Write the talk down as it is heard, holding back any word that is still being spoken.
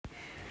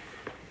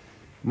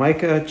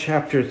Micah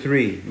chapter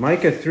 3.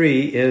 Micah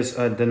 3 is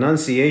a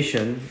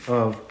denunciation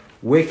of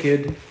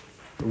wicked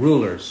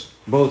rulers,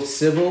 both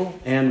civil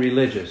and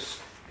religious.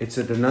 It's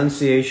a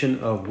denunciation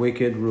of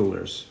wicked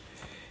rulers.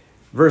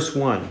 Verse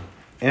 1,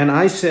 "And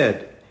I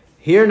said,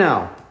 Hear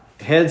now,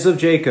 heads of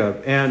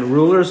Jacob and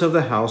rulers of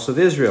the house of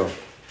Israel.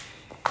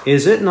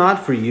 Is it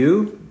not for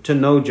you to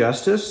know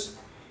justice,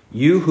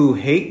 you who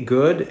hate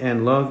good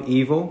and love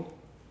evil,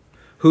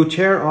 who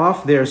tear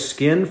off their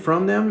skin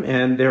from them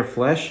and their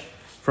flesh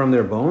from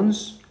their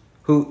bones,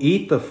 who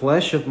eat the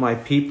flesh of my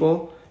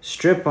people,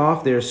 strip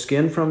off their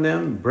skin from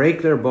them,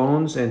 break their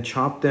bones, and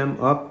chop them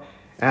up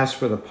as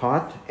for the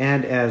pot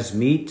and as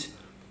meat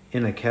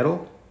in a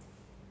kettle?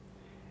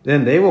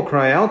 Then they will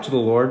cry out to the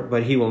Lord,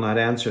 but he will not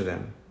answer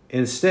them.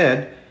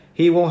 Instead,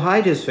 he will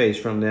hide his face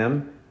from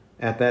them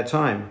at that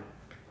time,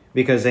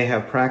 because they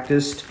have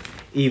practiced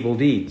evil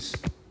deeds.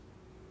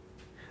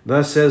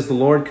 Thus says the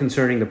Lord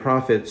concerning the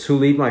prophets who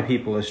lead my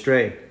people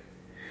astray.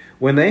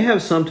 When they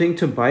have something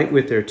to bite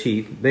with their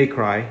teeth, they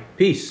cry,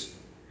 Peace.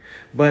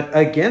 But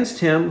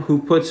against him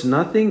who puts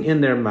nothing in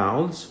their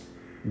mouths,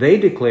 they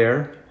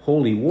declare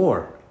holy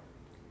war.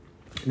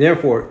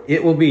 Therefore,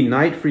 it will be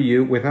night for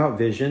you without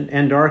vision,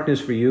 and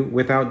darkness for you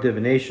without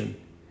divination.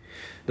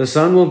 The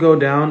sun will go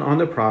down on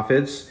the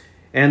prophets,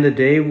 and the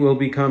day will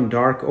become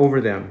dark over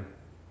them.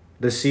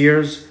 The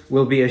seers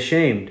will be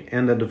ashamed,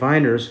 and the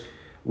diviners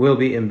will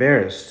be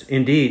embarrassed.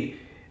 Indeed,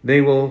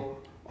 they will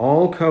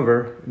all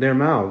cover their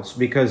mouths,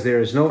 because there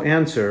is no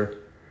answer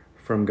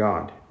from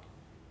God.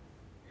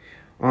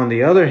 On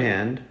the other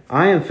hand,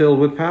 I am filled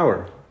with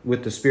power,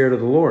 with the Spirit of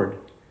the Lord,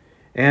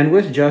 and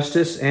with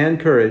justice and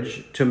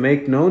courage, to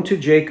make known to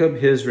Jacob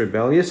his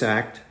rebellious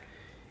act,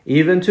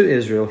 even to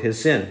Israel his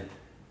sin.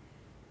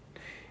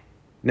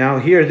 Now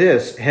hear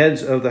this,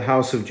 heads of the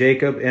house of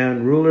Jacob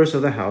and rulers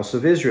of the house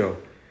of Israel,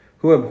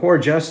 who abhor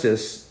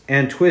justice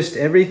and twist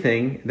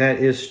everything that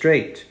is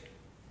straight,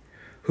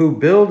 who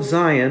build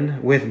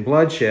Zion with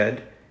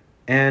bloodshed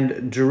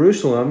and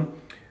Jerusalem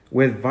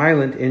with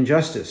violent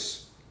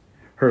injustice.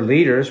 Her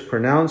leaders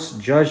pronounce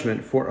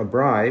judgment for a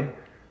bribe,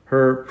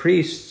 her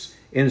priests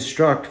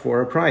instruct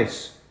for a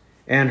price,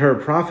 and her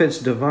prophets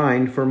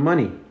divine for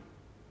money.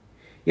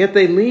 Yet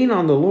they lean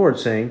on the Lord,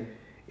 saying,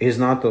 Is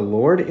not the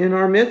Lord in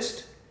our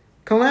midst?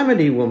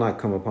 Calamity will not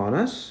come upon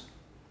us.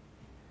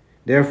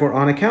 Therefore,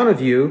 on account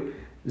of you,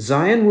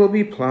 Zion will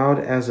be plowed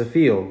as a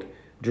field,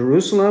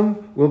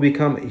 Jerusalem will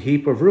become a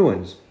heap of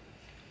ruins,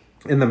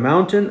 and the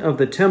mountain of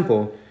the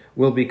temple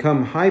will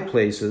become high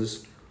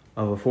places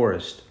of a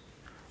forest.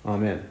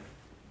 Amen.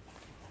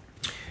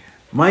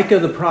 Micah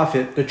the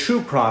prophet, the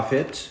true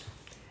prophet,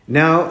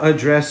 now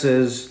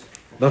addresses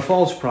the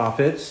false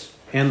prophets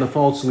and the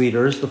false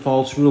leaders, the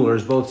false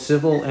rulers, both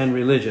civil and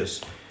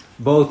religious,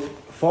 both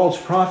false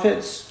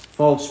prophets,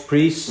 false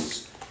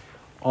priests,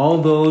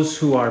 all those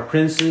who are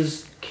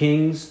princes,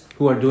 kings,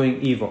 who are doing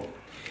evil.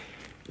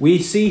 We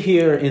see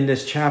here in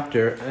this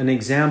chapter an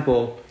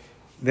example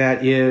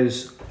that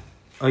is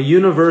a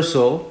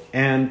universal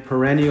and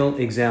perennial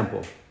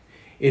example.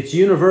 It's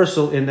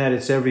universal in that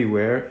it's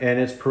everywhere,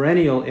 and it's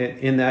perennial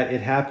in that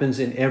it happens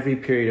in every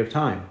period of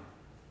time.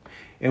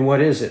 And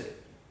what is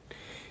it?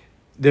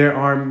 There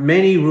are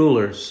many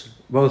rulers,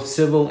 both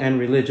civil and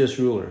religious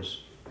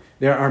rulers.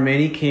 There are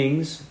many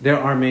kings, there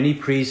are many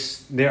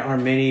priests, there are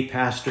many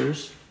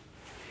pastors.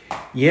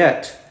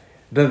 Yet,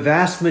 the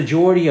vast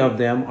majority of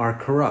them are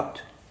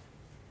corrupt.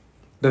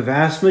 The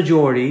vast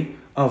majority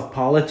of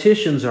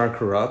politicians are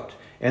corrupt,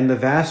 and the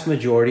vast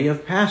majority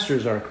of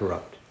pastors are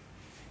corrupt.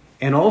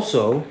 And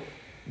also,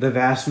 the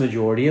vast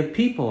majority of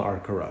people are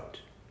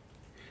corrupt.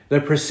 The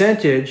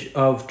percentage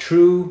of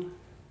true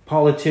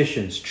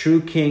politicians,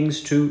 true kings,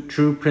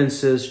 true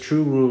princes,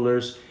 true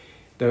rulers,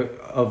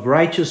 of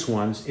righteous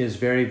ones is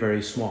very,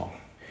 very small.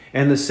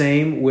 And the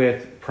same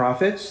with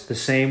prophets, the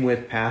same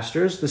with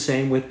pastors, the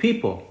same with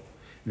people.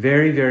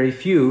 Very, very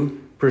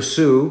few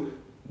pursue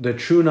the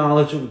true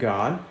knowledge of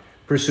God,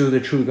 pursue the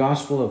true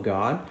gospel of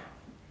God,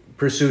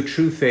 pursue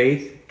true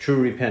faith, true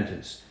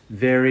repentance.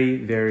 Very,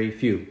 very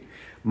few.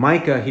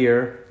 Micah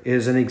here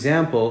is an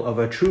example of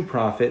a true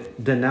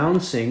prophet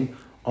denouncing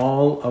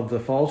all of the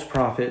false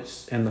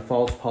prophets and the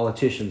false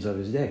politicians of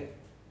his day.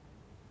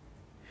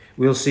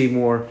 We'll see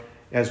more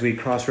as we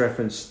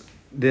cross-reference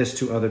this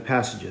to other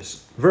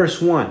passages.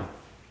 Verse 1.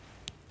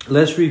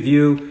 Let's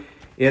review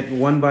it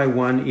one by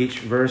one, each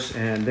verse,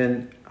 and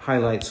then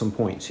highlight some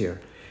points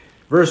here.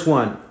 Verse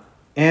 1,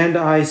 "And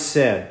I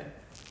said,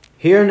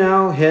 Hear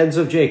now, heads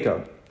of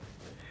Jacob."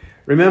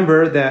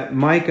 Remember that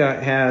Micah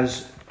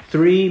has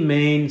three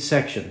main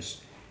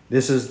sections.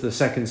 This is the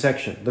second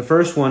section. The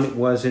first one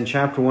was in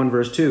chapter 1,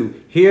 verse 2.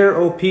 "Hear,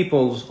 O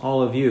peoples,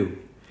 all of you."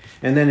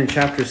 And then in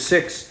chapter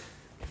 6,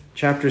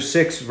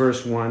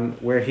 verse 1,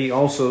 where he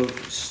also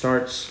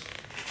starts,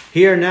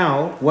 "Hear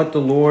now what the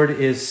Lord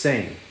is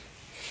saying."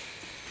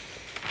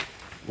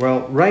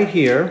 Well, right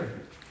here,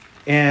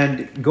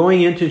 and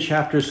going into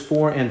chapters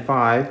 4 and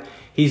 5,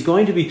 he's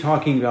going to be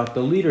talking about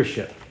the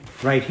leadership.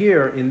 Right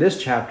here in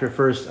this chapter,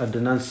 first, a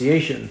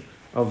denunciation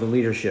of the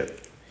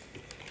leadership.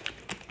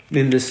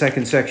 in this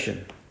second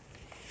section.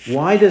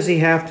 Why does he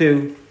have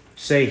to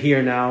say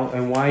here now,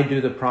 and why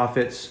do the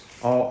prophets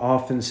all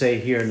often say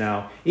here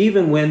now?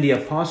 Even when the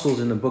apostles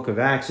in the book of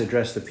Acts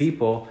address the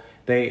people,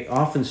 they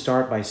often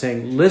start by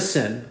saying,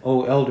 "Listen,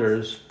 O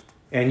elders,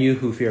 and you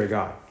who fear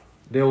God."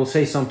 They will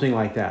say something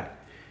like that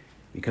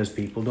because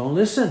people don't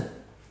listen.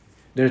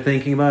 They're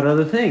thinking about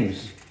other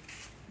things.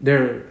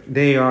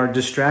 They are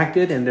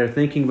distracted and they're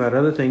thinking about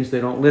other things. They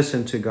don't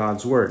listen to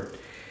God's word.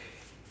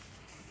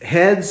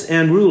 Heads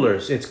and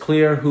rulers, it's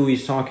clear who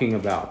he's talking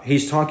about.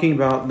 He's talking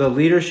about the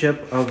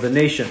leadership of the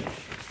nation.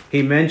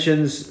 He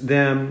mentions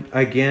them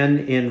again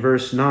in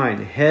verse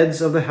 9.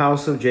 Heads of the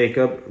house of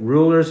Jacob,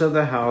 rulers of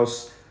the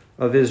house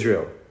of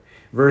Israel.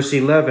 Verse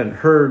 11,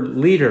 her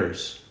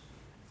leaders.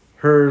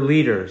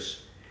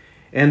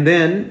 And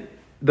then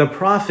the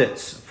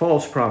prophets,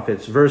 false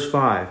prophets, verse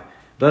 5.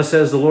 Thus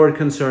says the Lord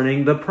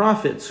concerning the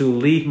prophets who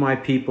lead my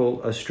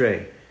people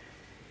astray.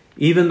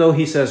 Even though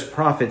he says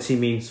prophets, he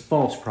means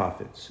false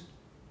prophets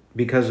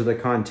because of the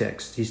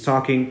context. He's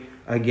talking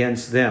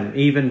against them.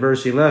 Even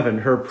verse 11,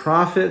 her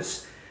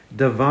prophets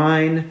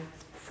divine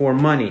for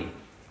money,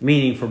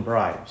 meaning for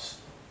bribes.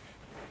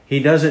 He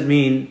doesn't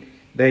mean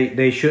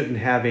they shouldn't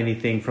have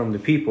anything from the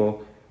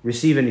people,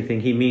 receive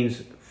anything. He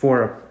means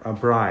for a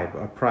bribe,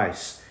 a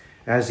price,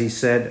 as he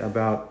said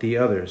about the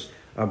others.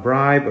 A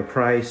bribe, a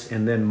price,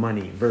 and then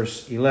money.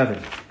 Verse 11.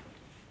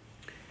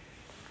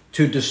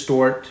 To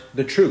distort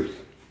the truth.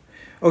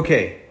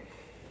 Okay.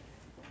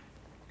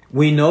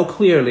 We know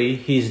clearly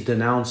he's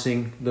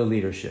denouncing the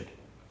leadership.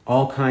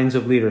 All kinds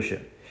of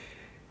leadership.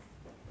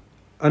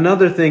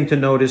 Another thing to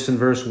notice in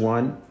verse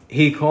 1,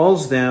 he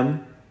calls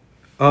them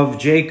of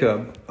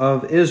Jacob,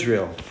 of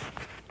Israel.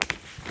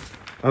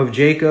 Of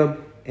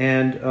Jacob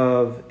and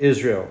of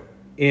Israel.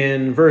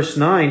 In verse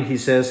 9, he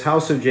says,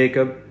 house of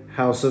Jacob,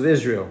 house of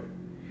Israel.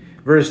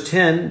 Verse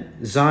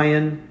 10,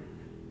 Zion,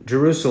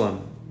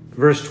 Jerusalem.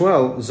 Verse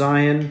 12,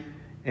 Zion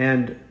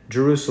and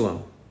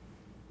Jerusalem.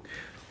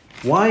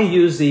 Why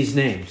use these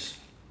names?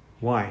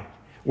 Why?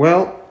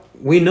 Well,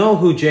 we know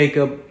who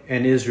Jacob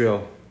and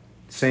Israel,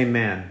 same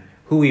man,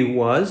 who he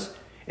was,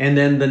 and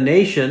then the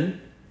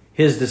nation,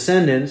 his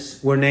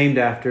descendants, were named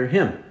after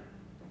him.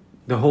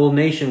 The whole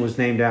nation was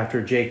named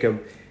after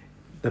Jacob,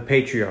 the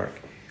patriarch,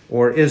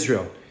 or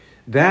Israel.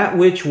 That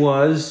which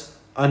was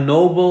a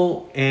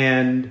noble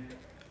and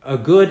a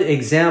good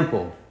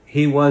example.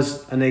 He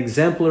was an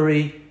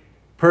exemplary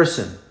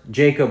person,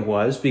 Jacob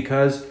was,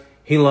 because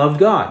he loved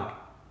God.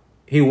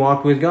 He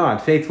walked with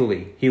God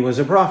faithfully. He was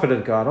a prophet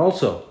of God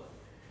also.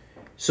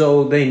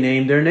 So they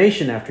named their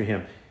nation after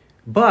him.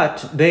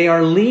 But they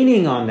are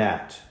leaning on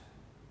that.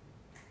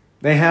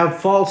 They have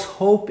false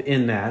hope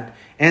in that,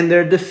 and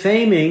they're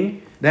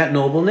defaming that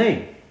noble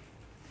name.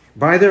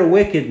 By their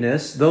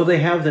wickedness, though they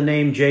have the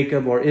name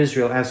Jacob or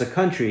Israel as a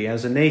country,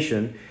 as a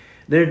nation,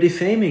 they're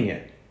defaming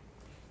it.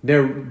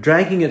 They're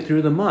dragging it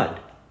through the mud.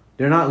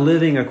 They're not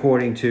living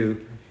according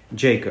to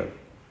Jacob.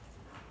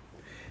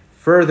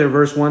 Further,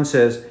 verse 1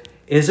 says,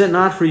 is it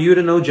not for you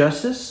to know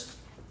justice?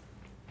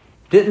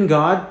 Didn't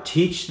God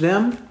teach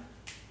them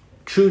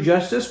true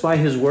justice by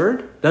his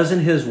word?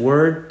 Doesn't his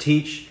word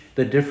teach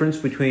the difference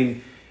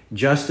between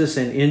justice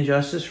and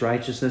injustice,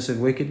 righteousness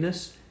and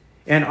wickedness?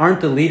 And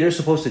aren't the leaders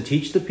supposed to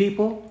teach the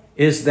people?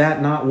 Is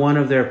that not one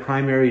of their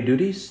primary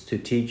duties, to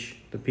teach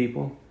the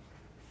people?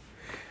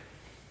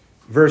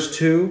 Verse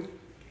 2,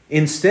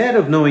 instead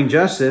of knowing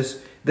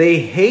justice, they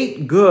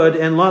hate good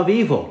and love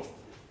evil.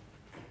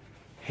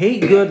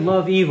 Hate good,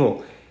 love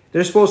evil.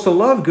 They're supposed to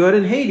love good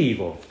and hate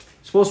evil.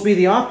 It's supposed to be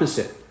the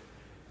opposite.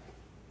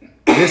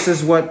 This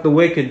is what the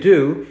wicked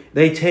do.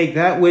 They take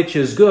that which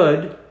is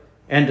good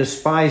and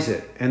despise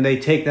it. And they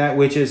take that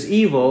which is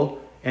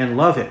evil and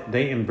love it.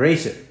 They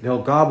embrace it.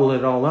 They'll gobble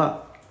it all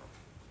up.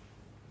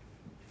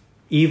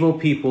 Evil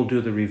people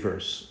do the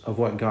reverse of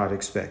what God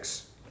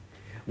expects.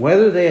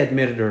 Whether they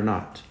admit it or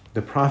not,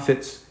 the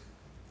prophets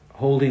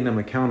holding them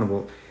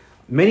accountable.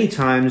 Many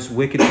times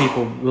wicked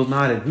people will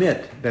not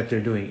admit that they're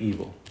doing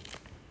evil.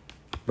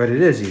 But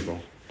it is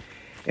evil.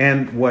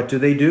 And what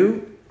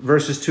do?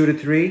 Verses 2 to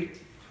 3.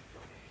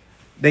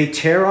 They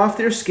tear off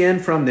their skin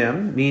from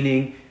them,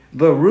 meaning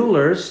the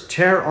rulers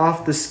tear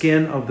off the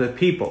skin of the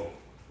people.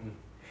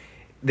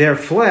 Their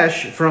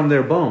flesh from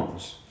their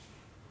bones.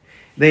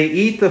 They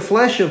eat the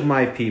flesh of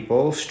my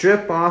people,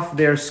 strip off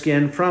their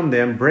skin from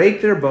them,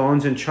 break their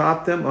bones, and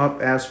chop them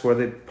up as for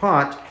the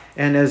pot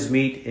and as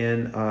meat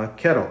in a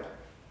kettle.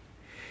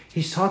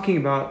 He's talking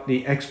about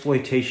the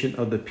exploitation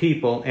of the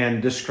people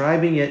and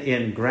describing it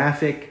in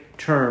graphic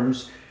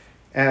terms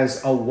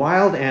as a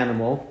wild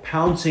animal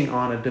pouncing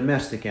on a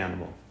domestic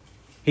animal.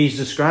 He's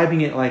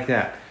describing it like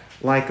that.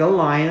 Like a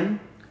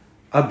lion,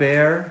 a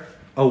bear,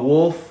 a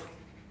wolf,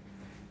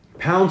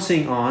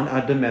 pouncing on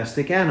a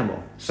domestic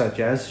animal, such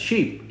as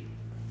sheep.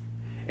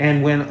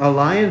 And when a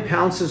lion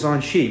pounces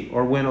on sheep,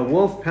 or when a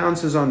wolf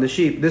pounces on the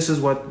sheep, this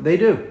is what they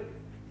do.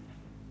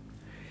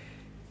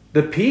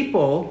 The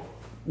people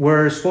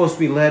were supposed to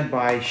be led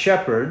by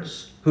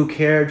shepherds who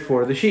cared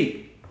for the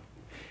sheep.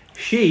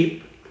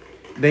 Sheep,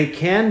 they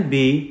can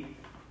be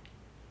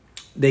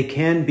They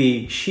can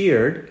be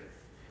sheared,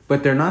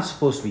 but they're not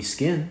supposed to be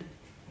skinned.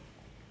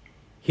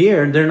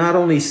 Here, they're not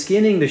only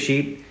skinning the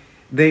sheep,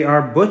 they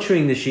are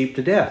butchering the sheep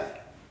to death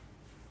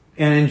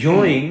and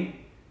enjoying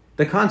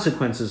the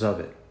consequences of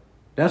it.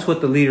 That's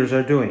what the leaders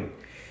are doing.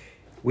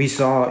 We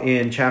saw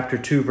in chapter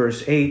 2,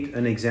 verse 8,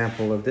 an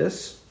example of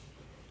this.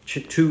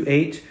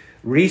 2:8,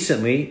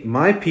 recently,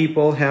 my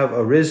people have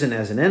arisen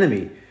as an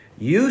enemy.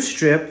 You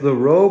strip the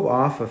robe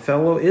off a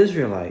fellow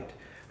Israelite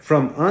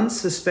from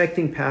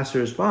unsuspecting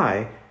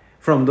passers-by,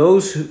 from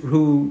those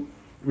who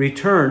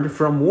returned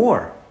from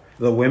war.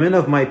 The women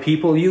of my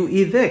people you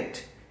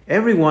evict,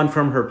 everyone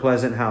from her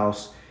pleasant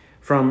house.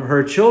 From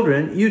her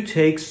children you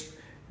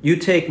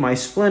take my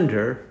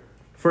splendor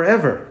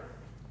forever.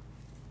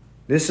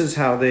 This is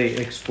how they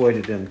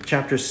exploited them.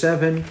 Chapter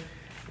 7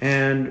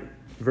 and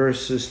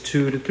verses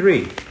 2 to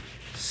 3.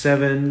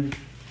 7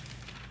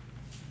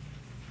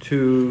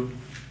 to,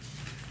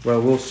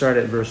 well, we'll start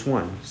at verse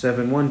 1.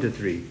 7, 1 to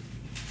 3.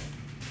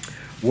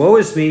 Woe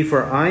is me,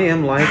 for I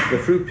am like the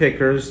fruit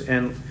pickers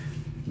and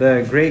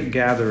the grape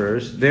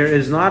gatherers. There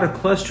is not a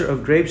cluster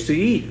of grapes to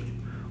eat,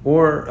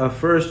 or a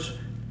first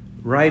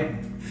ripe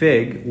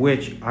fig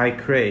which I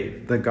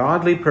crave. The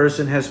godly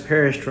person has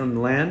perished from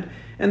the land,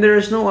 and there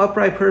is no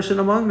upright person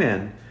among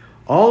men.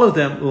 All of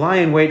them lie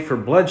in wait for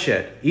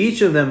bloodshed.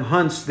 Each of them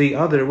hunts the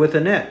other with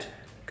a net.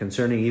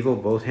 Concerning evil,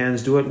 both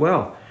hands do it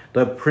well.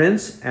 The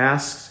prince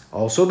asks,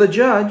 also the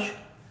judge,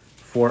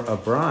 for a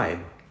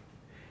bribe.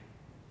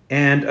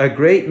 And a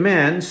great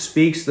man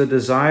speaks the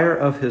desire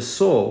of his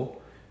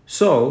soul,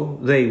 so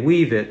they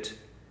weave it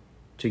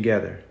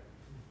together.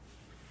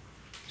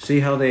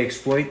 See how they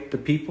exploit the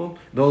people?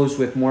 Those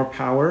with more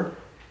power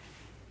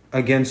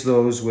against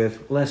those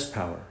with less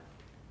power.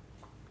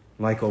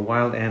 Like a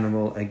wild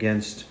animal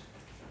against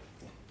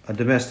a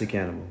domestic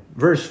animal.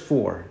 Verse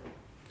 4,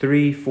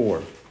 3,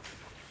 4.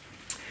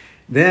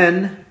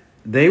 Then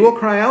they will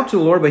cry out to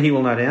the Lord, but he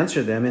will not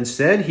answer them.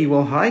 Instead, he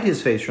will hide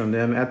his face from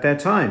them at that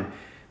time,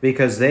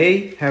 because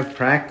they have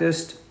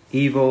practiced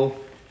evil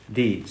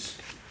deeds.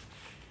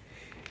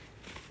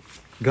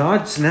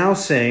 God's now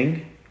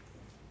saying,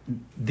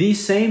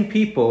 these same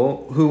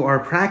people who are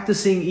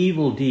practicing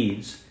evil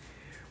deeds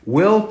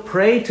will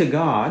pray to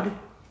God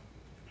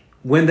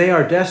when they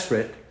are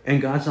desperate,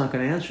 and God's not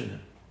going to answer them.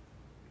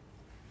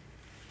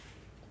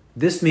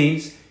 This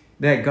means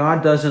that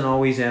God doesn't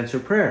always answer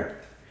prayer.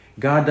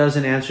 God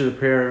doesn't answer the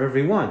prayer of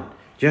everyone.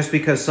 Just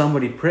because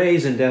somebody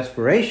prays in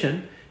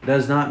desperation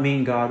does not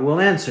mean God will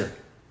answer.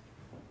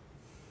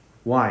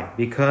 Why?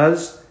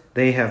 Because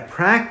they have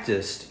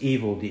practiced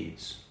evil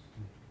deeds.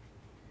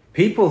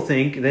 People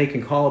think they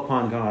can call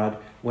upon God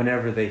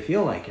whenever they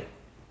feel like it,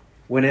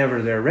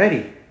 whenever they're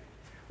ready,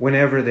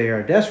 whenever they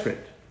are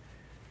desperate.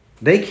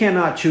 They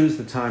cannot choose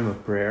the time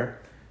of prayer.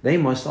 They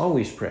must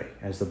always pray.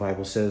 As the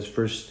Bible says,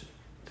 1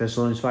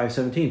 Thessalonians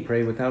 5:17,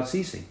 pray without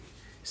ceasing.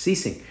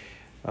 Ephesians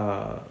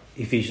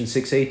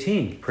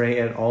 6:18, pray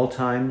at all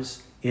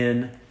times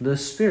in the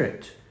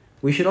Spirit.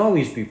 We should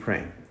always be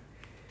praying.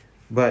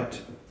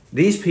 But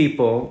these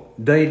people,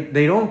 they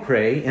don't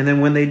pray. And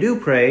then when they do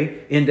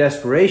pray, in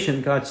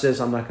desperation, God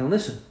says, I'm not going to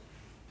listen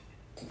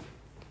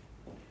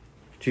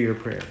to your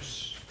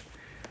prayers.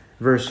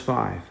 Verse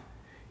 5.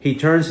 He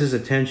turns his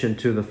attention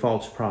to the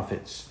false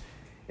prophets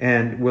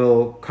and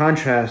will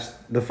contrast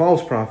the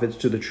false prophets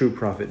to the true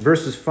prophet.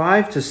 Verses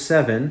 5 to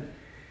 7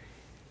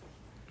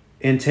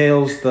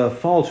 entails the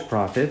false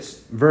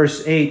prophets.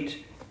 Verse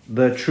 8,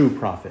 the true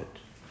prophet.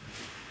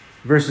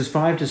 Verses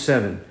 5 to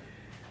 7.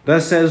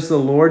 Thus says the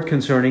Lord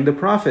concerning the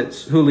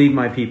prophets who lead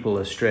my people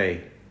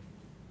astray.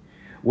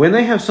 When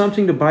they have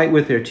something to bite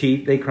with their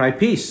teeth, they cry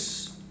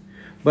peace.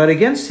 But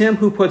against him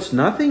who puts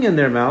nothing in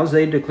their mouths,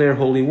 they declare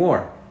holy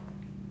war.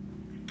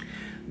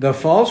 The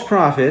false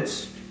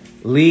prophets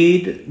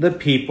lead the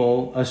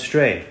people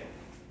astray.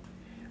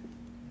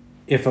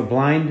 If a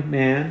blind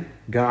man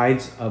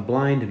guides a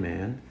blind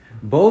man,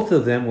 both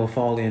of them will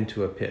fall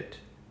into a pit.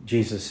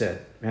 Jesus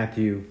said,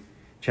 Matthew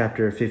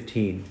chapter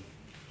 15,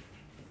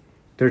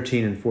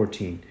 13 and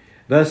 14.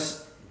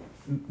 Thus,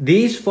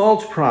 these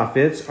false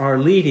prophets are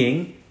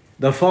leading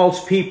the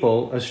false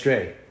people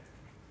astray.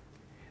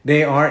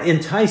 They are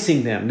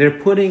enticing them.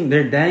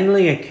 They're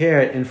dangling a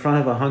carrot in front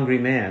of a hungry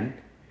man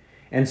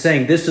and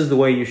saying, this is the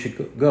way you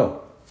should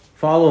go.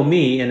 Follow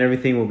me and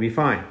everything will be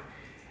fine.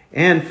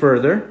 And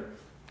further,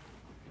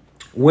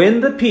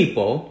 when the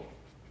people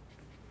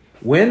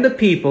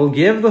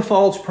give the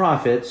false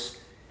prophets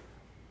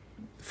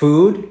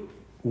food,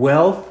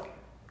 wealth,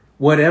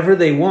 whatever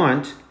they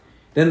want,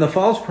 then the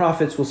false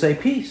prophets will say,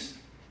 peace,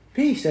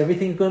 peace,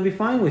 everything's going to be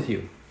fine with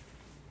you.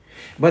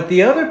 But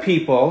the other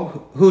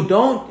people who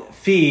don't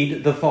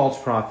feed the false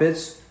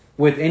prophets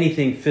with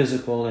anything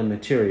physical and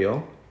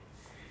material,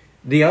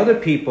 the other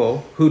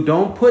people who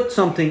don't put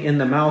something in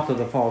the mouth of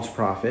the false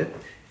prophet,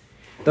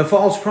 the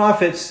false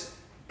prophets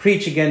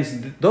preach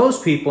against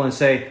those people and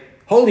say,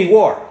 holy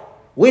war.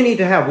 We need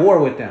to have war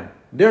with them.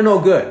 They're no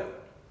good.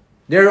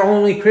 They're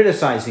only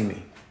criticizing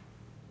me.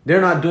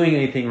 They're not doing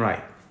anything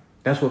right.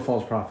 That's what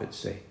false prophets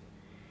say.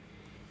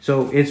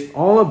 So it's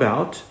all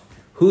about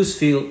who's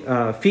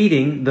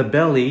feeding the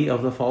belly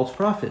of the false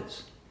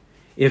prophets?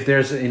 If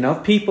there's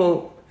enough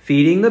people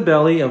feeding the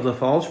belly of the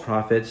false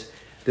prophets,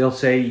 they'll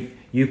say,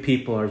 you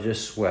people are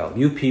just swell.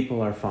 You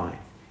people are fine.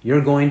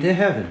 You're going to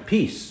heaven.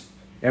 Peace.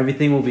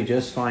 Everything will be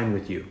just fine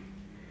with you.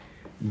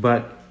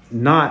 But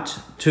not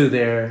to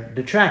their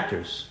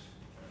detractors.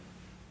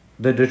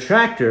 The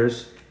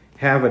detractors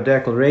have a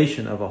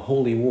declaration of a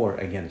holy war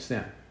against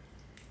them.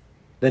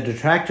 The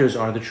detractors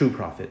are the true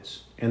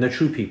prophets and the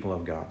true people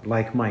of God,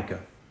 like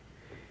Micah.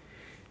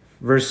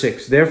 Verse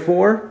 6,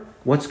 therefore,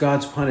 what's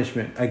God's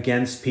punishment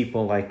against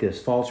people like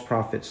this, false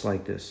prophets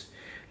like this?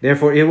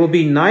 Therefore, it will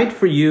be night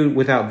for you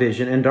without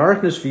vision and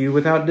darkness for you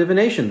without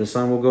divination. The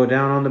sun will go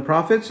down on the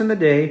prophets and the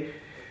day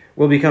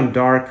will become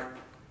dark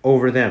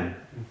over them.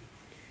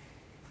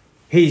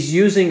 He's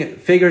using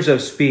figures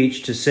of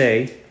speech to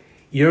say,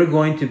 you're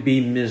going to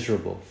be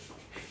miserable.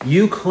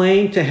 You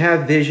claim to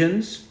have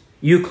visions.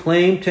 You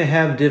claim to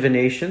have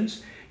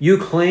divinations. You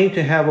claim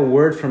to have a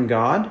word from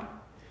God,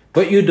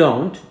 but you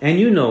don't, and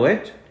you know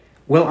it.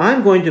 Well,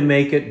 I'm going to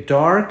make it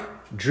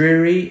dark,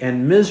 dreary,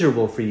 and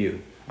miserable for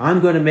you. I'm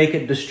going to make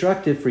it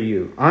destructive for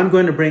you. I'm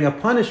going to bring a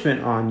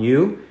punishment on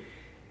you.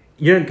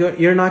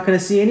 You're not going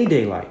to see any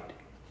daylight.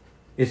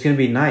 It's going to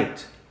be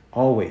night,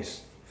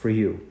 always, for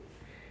you.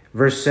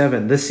 Verse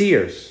 7, the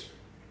seers.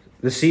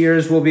 The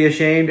seers will be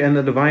ashamed, and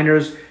the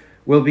diviners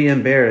will be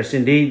embarrassed.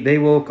 Indeed, they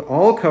will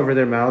all cover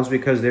their mouths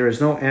because there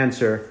is no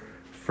answer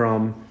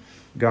from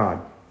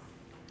God.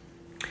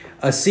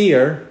 A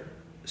seer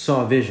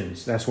saw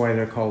visions. That's why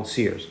they're called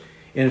seers.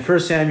 In 1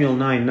 Samuel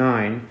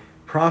 9:9,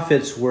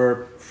 prophets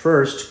were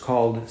first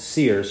called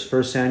seers,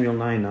 1 Samuel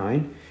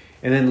 9:9.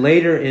 And then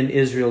later in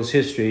Israel's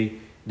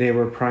history, they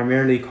were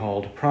primarily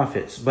called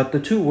prophets. But the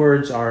two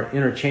words are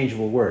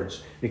interchangeable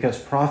words because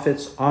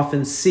prophets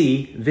often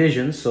see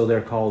visions, so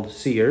they're called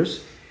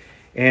seers.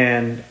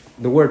 And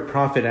the word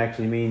prophet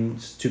actually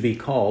means to be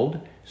called,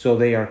 so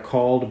they are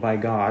called by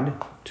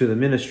God to the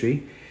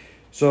ministry.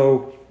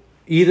 So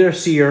either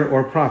seer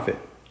or prophet.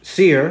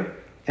 Seer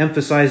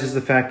emphasizes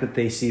the fact that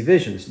they see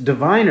visions.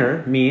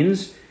 Diviner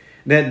means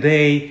that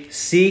they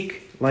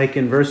seek, like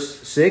in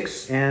verse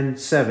 6 and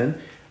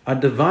 7, a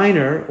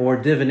diviner or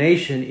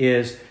divination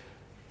is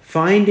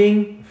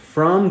finding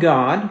from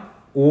God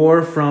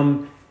or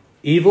from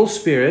evil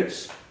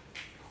spirits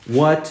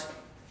what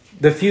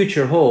the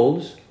future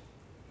holds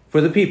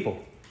for the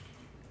people.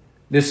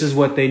 This is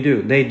what they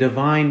do. They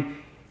divine,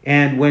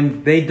 and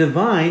when they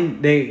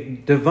divine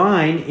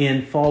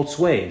in false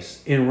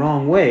ways, in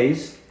wrong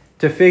ways,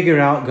 to figure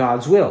out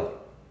God's will,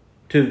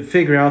 to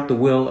figure out the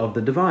will of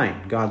the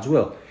divine, God's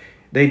will.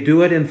 They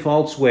do it in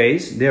false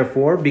ways.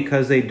 Therefore,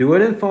 because they do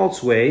it in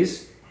false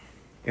ways,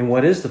 and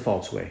what is the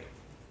false way?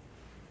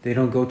 They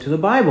don't go to the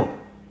Bible.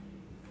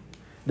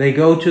 They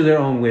go to their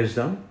own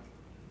wisdom.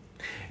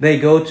 They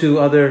go to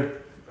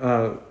other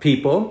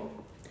people.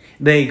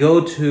 They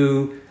go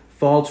to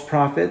false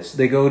prophets.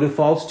 They go to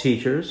false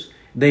teachers.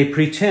 They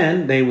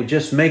pretend, they would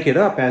just make it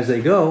up as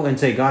they go and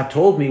say, God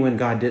told me when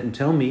God didn't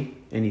tell me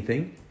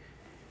anything,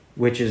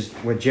 which is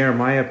what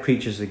Jeremiah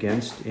preaches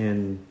against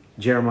in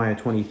Jeremiah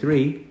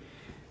 23.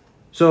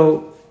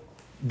 So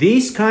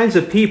these kinds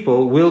of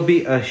people will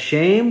be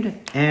ashamed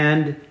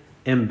and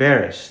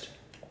embarrassed.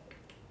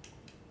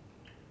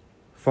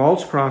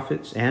 False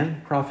prophets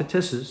and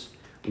prophetesses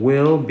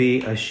will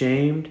be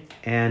ashamed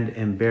and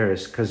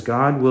embarrassed because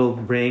God will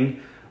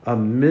bring a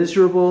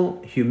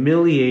miserable,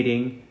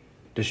 humiliating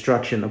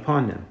destruction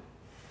upon them.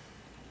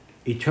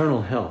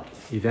 Eternal hell,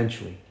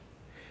 eventually.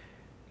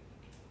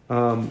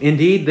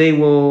 Indeed, they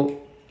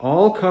will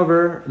all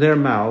cover their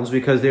mouths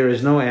because there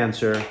is no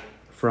answer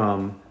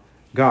from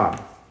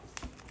God.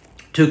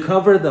 To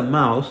cover the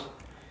mouth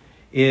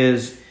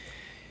is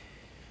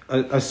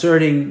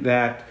asserting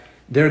that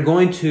they're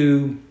going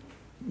to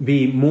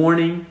be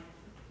mourning.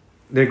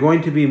 They're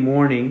going to be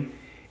mourning,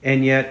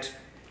 and yet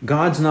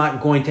God's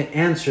not going to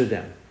answer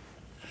them.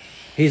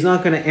 He's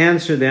not going to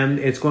answer them.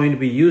 It's going to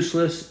be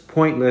useless,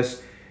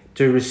 pointless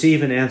to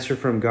receive an answer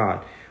from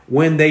God.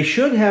 When they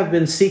should have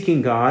been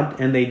seeking God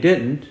and they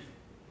didn't,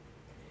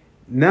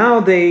 now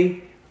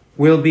they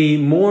will be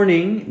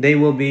mourning. They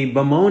will be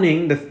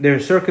bemoaning their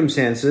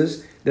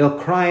circumstances. They'll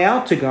cry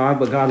out to God,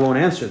 but God won't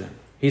answer them.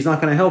 He's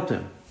not going to help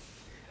them.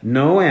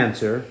 No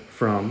answer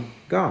from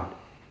God.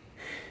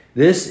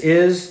 This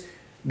is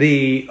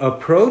the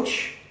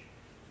approach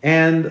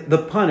and the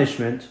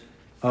punishment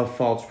of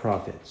false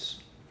prophets.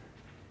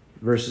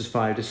 Verses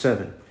 5 to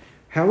 7.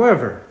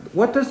 However,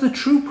 what does the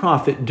true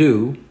prophet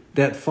do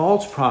that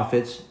false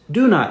prophets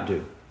do not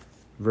do?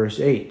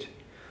 Verse 8.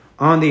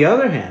 On the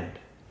other hand,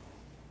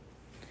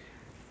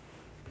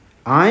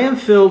 I am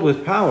filled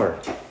with power.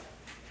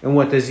 And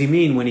what does he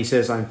mean when he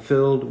says I'm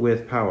filled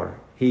with power?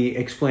 He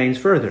explains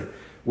further,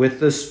 with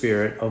the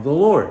Spirit of the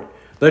Lord.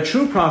 The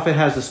true prophet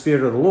has the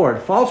Spirit of the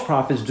Lord. False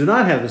prophets do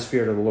not have the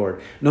Spirit of the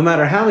Lord, no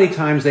matter how many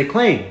times they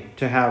claim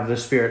to have the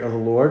Spirit of the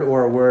Lord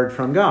or a word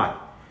from God.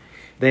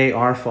 They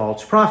are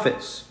false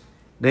prophets.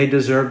 They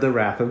deserve the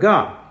wrath of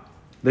God.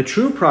 The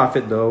true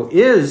prophet, though,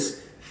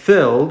 is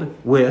filled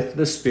with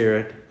the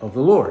Spirit of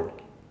the Lord.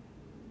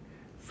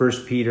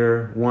 1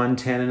 Peter 1,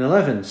 10 and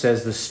 11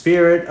 says, the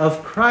Spirit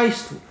of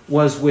Christ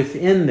was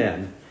within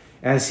them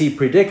as he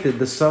predicted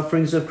the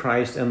sufferings of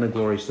Christ and the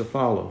glories to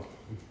follow.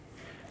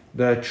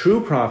 The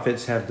true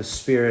prophets have the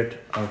Spirit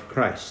of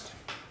Christ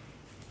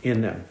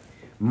in them.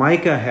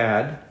 Micah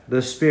had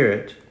the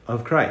Spirit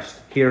of Christ,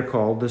 here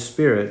called the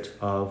Spirit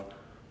of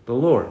the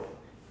Lord,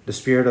 the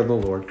Spirit of the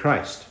Lord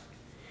Christ.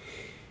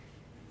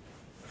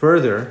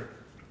 Further,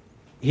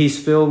 he's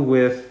filled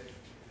with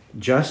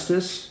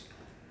justice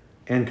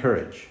and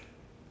courage.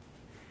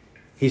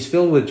 He's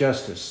filled with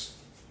justice.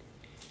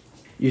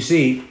 You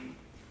see,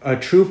 a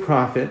true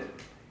prophet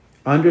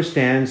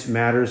understands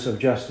matters of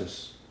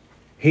justice.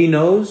 He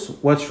knows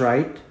what's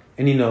right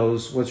and he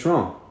knows what's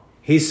wrong.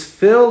 He's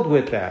filled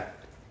with that.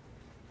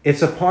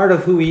 It's a part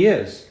of who he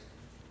is.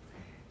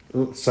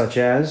 Such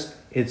as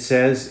it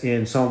says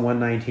in Psalm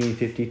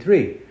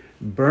 119:53,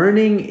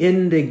 burning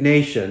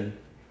indignation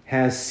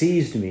has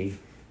seized me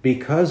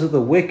because of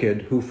the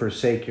wicked who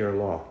forsake your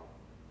law.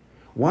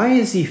 Why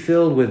is he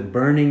filled with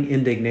burning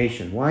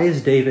indignation? Why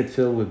is David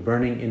filled with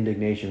burning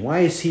indignation? Why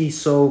is he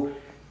so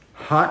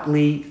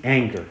hotly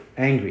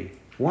angry?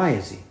 Why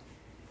is he?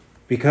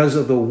 Because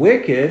of the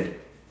wicked,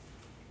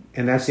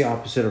 and that's the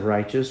opposite of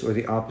righteous or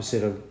the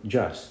opposite of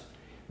just.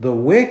 The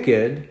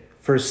wicked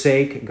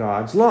forsake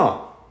God's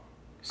law.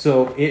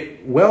 So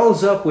it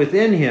wells up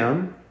within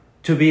him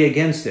to be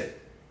against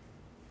it.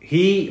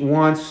 He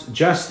wants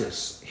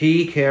justice.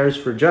 He cares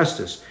for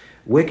justice.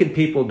 Wicked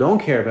people don't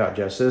care about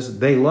justice.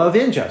 They love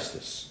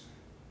injustice.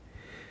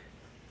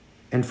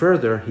 And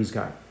further, he's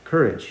got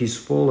courage. He's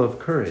full of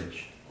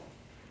courage.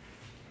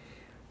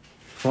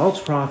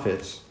 False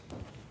prophets,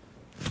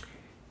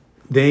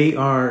 they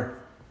are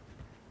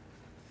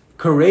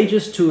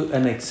courageous to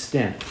an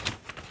extent.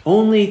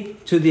 Only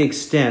to the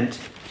extent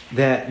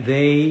that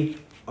they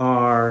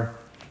are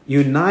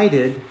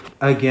united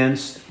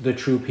against the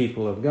true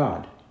people of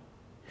God.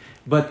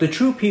 But the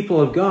true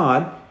people of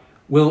God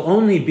will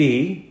only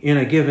be, in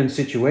a given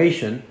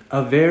situation,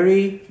 a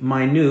very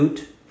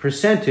minute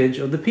percentage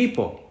of the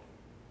people.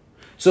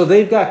 So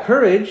they've got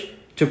courage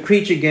to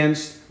preach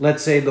against,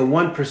 let's say, the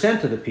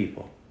 1% of the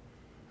people.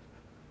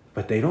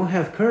 But they don't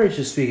have courage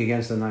to speak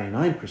against the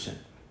 99%.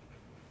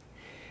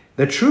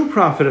 The true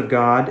prophet of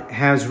God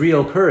has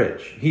real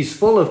courage. He's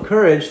full of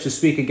courage to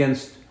speak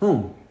against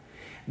whom?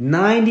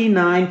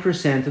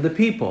 99% of the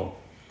people.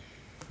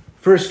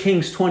 1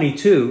 Kings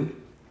 22,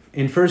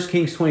 in 1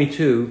 Kings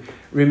 22,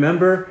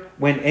 remember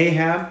when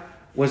Ahab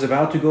was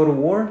about to go to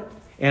war?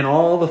 And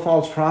all the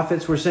false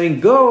prophets were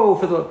saying, go,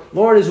 for the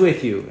Lord is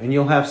with you, and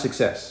you'll have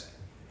success.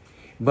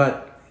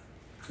 But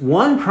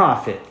one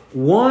prophet,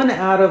 one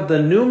out of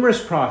the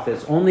numerous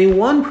prophets, only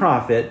one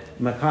prophet,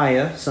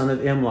 Micah, son of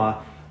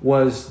Imlah,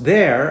 was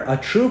there, a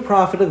true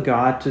prophet of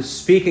God, to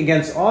speak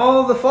against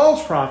all the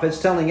false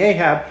prophets, telling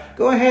Ahab,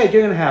 go ahead,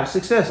 you're going to have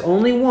success.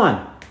 Only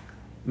one,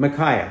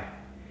 Micah.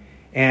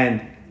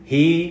 And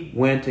he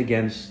went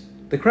against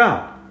the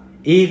crowd,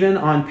 even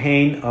on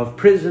pain of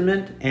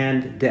imprisonment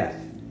and death.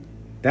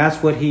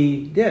 That's what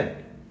he did,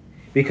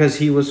 because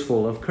he was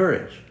full of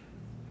courage.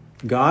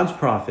 God's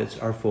prophets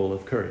are full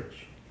of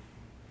courage.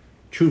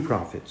 True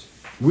prophets.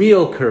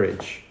 Real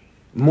courage.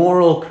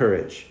 Moral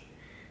courage.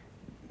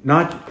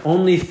 Not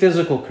only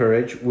physical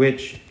courage,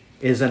 which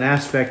is an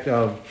aspect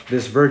of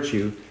this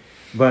virtue,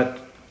 but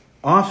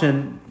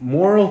often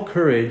moral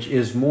courage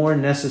is more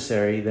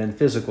necessary than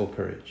physical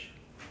courage,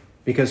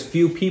 because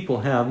few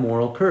people have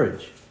moral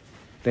courage.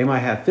 They might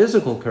have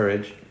physical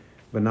courage,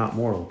 but not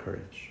moral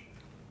courage.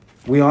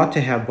 We ought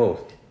to have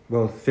both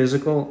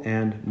physical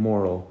and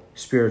moral,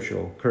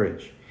 spiritual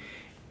courage.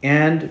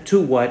 And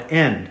to what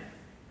end?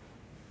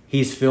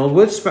 He's filled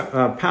with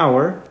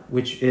power,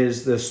 which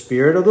is the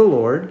Spirit of the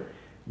Lord,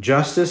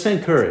 justice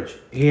and courage.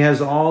 He has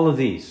all of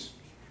these.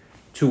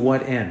 To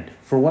what end?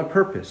 For what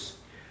purpose?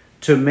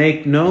 To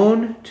make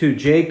known to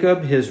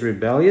Jacob his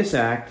rebellious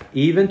act,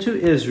 even to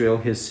Israel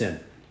his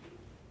sin.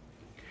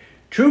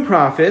 True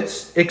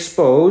prophets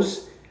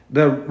expose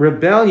the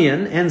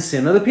rebellion and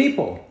sin of the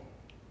people.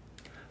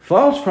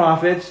 False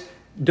prophets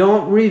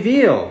don't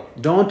reveal,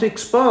 don't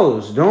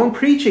expose, don't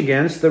preach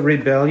against the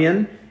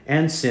rebellion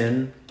and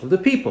sin of the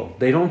people.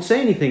 They don't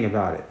say anything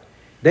about it.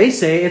 They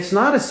say it's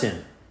not a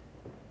sin.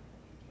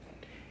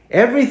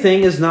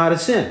 Everything is not a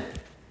sin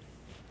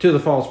to the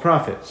false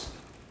prophets,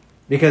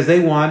 because they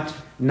want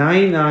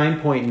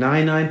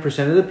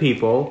 99.99% of the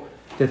people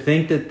to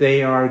think that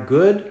they are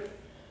good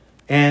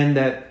and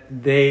that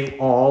they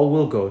all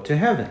will go to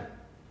heaven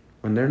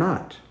when they're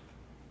not.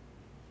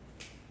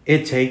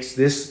 It takes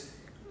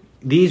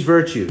these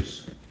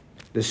virtues,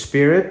 the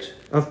Spirit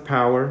of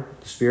power,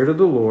 the Spirit of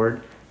the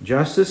Lord,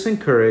 justice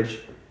and courage,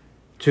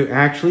 to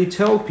actually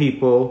tell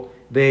people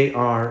they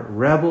are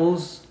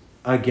rebels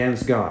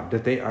against God,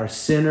 that they are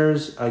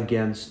sinners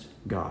against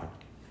God.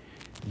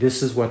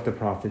 This is what the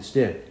prophets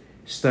did.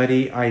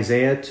 Study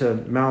Isaiah to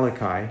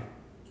Malachi,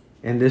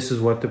 and this is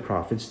what the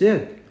prophets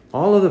did.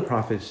 All of the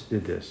prophets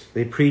did this.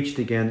 They preached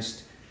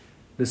against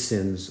the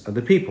sins of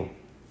the people.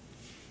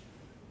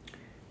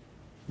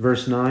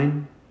 Verse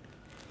 9.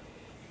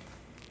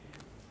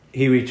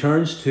 he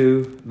returns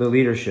to the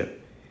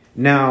leadership.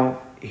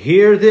 Now,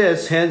 hear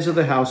this, heads of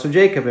the house of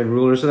Jacob and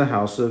rulers of the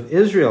house of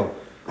Israel,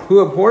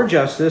 who abhor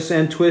justice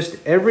and twist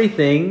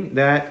everything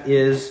that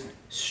is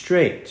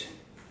straight.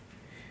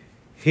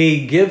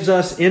 He gives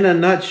us, in a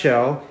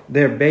nutshell,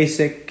 their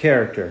basic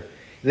character.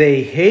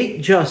 They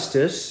hate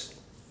justice,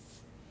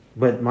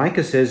 but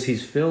Micah says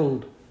he's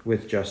filled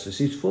with justice.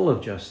 He's full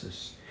of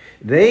justice.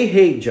 They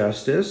hate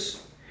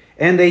justice,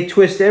 and they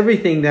twist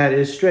everything that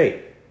is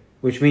straight,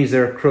 which means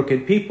they're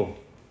crooked people.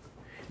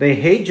 They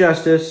hate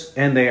justice,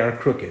 and they are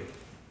crooked.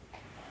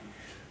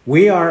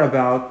 We are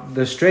about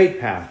the straight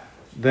path,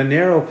 the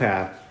narrow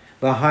path,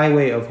 the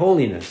highway of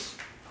holiness.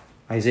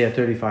 Isaiah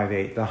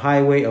 35:8, the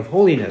highway of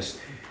holiness.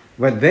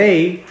 But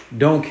they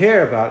don't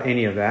care about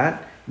any of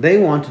that. They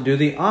want to do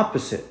the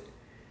opposite.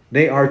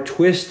 They are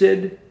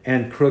twisted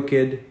and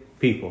crooked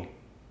people.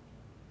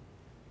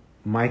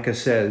 Micah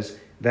says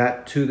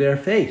that to their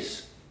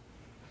face.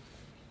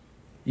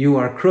 You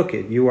are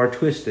crooked, you are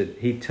twisted.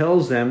 He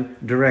tells them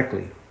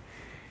directly.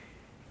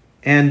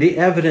 And the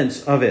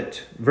evidence of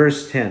it,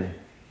 verse 10.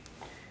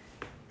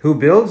 Who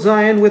build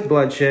Zion with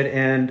bloodshed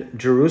and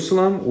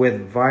Jerusalem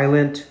with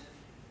violent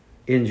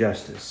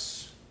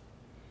injustice.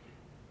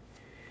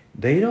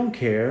 They don't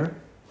care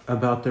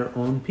about their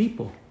own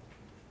people.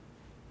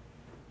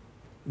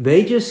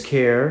 They just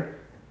care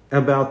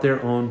about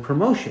their own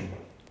promotion.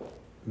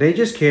 They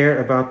just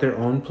care about their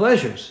own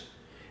pleasures.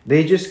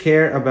 They just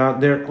care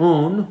about their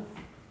own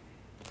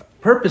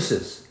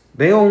purposes.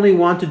 They only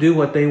want to do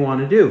what they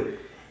want to do,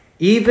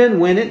 even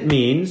when it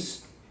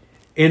means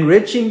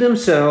enriching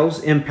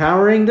themselves,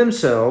 empowering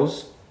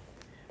themselves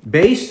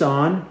based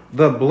on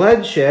the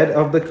bloodshed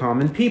of the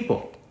common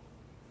people.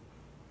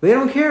 They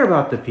don't care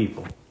about the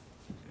people.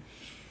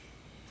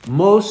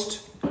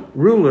 Most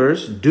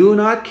rulers do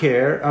not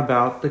care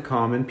about the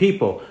common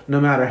people.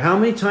 No matter how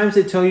many times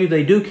they tell you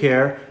they do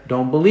care,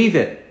 don't believe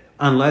it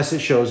unless it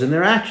shows in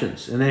their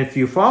actions. And if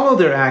you follow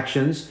their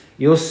actions,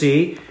 you'll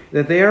see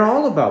that they are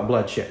all about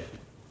bloodshed.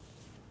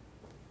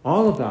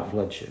 All about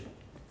bloodshed.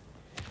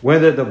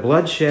 Whether the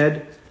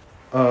bloodshed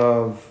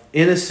of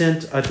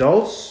innocent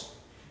adults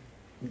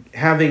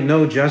having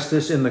no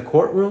justice in the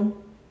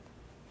courtroom,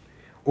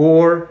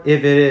 or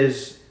if it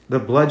is the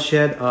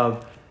bloodshed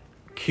of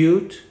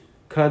cute,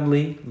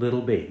 cuddly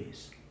little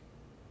babies.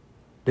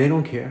 They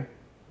don't care.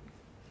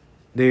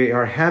 They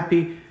are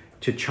happy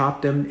to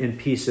chop them in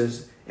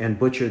pieces and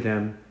butcher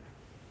them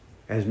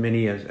as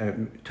many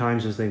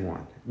times as they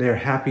want. They're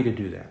happy to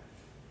do that.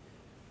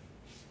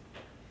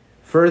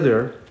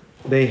 Further,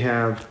 they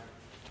have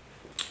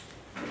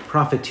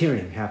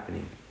profiteering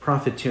happening.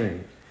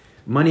 Profiteering.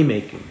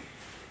 Money-making.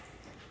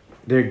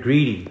 They're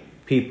greedy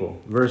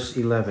people. Verse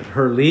 11.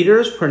 Her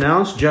leaders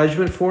pronounce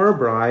judgment for a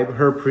bribe.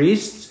 Her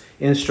priests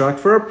instruct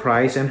for a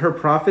price, and her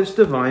prophets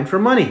divine for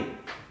money.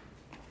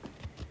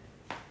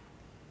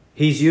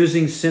 He's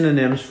using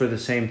synonyms for the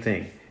same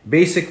thing.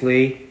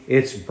 Basically,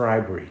 it's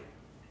bribery.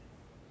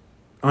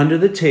 Under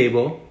the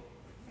table,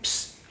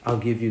 I'll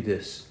give you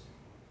this.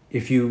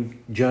 If you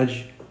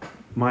judge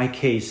my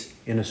case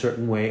in a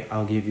certain way,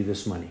 I'll give you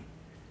this money.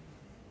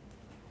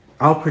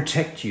 I'll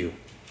protect you.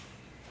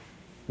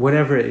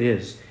 Whatever it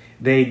is.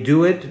 They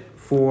do it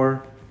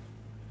for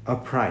a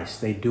price.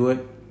 They do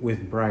it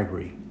with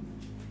bribery.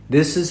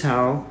 This is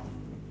how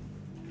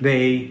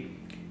they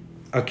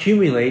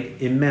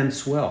accumulate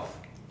immense wealth,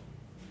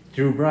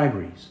 through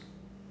briberies.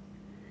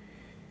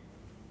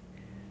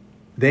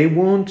 They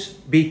won't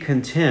be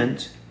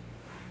content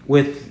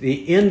with the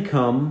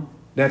income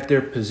that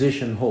their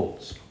position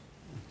holds,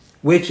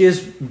 which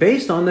is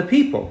based on the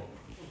people.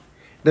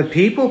 The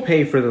people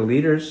pay for the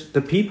leaders.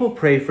 The people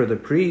pay for the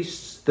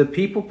priests. The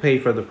people pay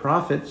for the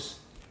prophets.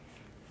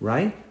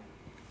 Right?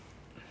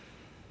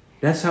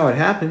 That's how it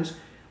happens.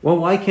 Well,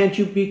 why can't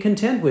you be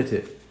content with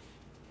it?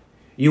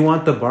 You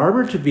want the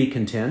barber to be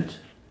content,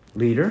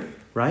 leader,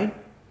 right?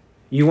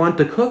 You want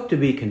the cook to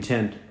be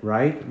content,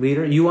 right,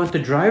 leader? You want the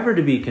driver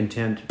to be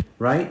content,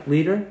 right,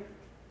 leader?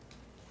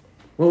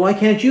 Well, why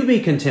can't you be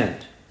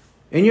content?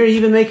 And you're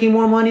even making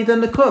more money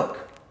than the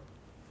cook.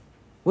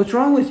 What's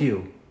wrong with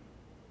you?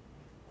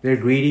 They're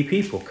greedy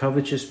people,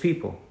 covetous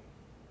people.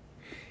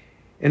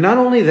 And not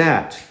only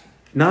that,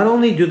 not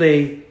only do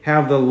they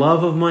have the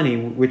love of money,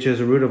 which is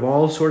a root of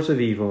all sorts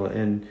of evil,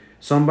 and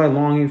some by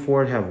longing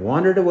for it have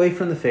wandered away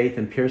from the faith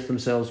and pierced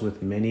themselves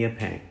with many a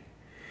pang.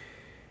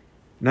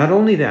 Not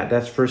only that,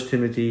 that's 1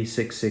 Timothy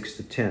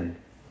 6:6-10.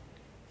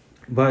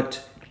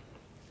 But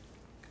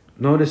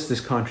notice this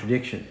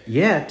contradiction.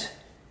 Yet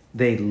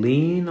they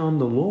lean on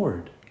the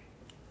Lord.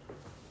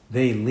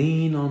 They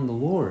lean on the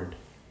Lord,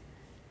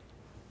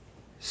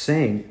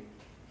 saying,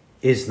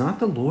 is not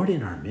the Lord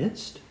in our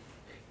midst?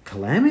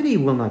 Calamity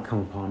will not come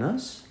upon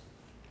us.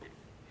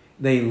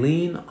 They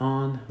lean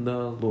on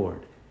the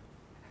Lord.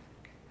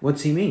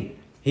 What's he mean?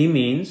 He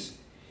means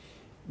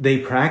they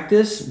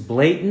practice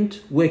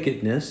blatant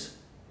wickedness,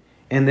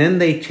 and then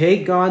they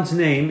take God's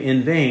name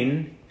in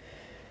vain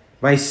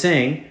by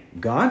saying,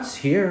 God's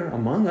here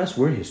among us.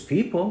 We're his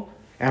people.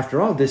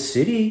 After all, this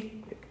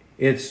city,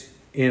 it's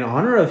in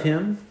honor of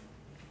him.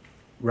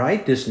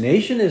 right? This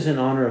nation is in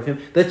honor of him.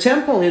 The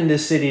temple in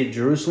this city of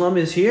Jerusalem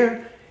is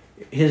here.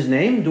 His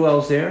name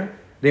dwells there.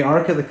 The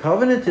Ark of the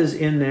Covenant is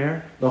in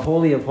there. The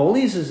Holy of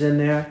Holies is in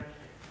there.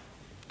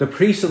 The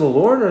priests of the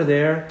Lord are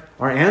there.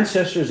 Our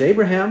ancestors,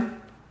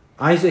 Abraham,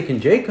 Isaac,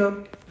 and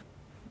Jacob,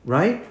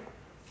 right?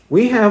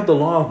 We have the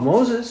law of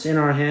Moses in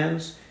our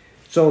hands.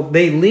 So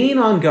they lean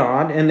on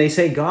God and they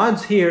say,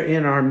 God's here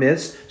in our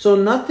midst, so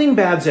nothing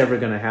bad's ever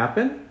going to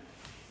happen.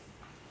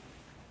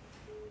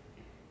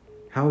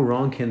 How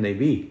wrong can they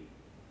be?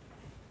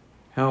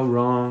 How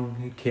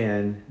wrong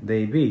can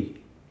they be?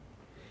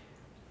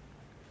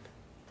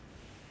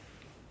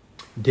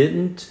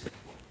 Didn't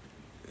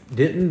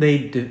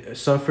they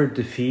suffer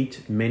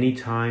defeat many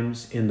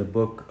times in the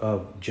book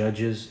of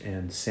Judges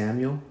and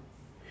Samuel,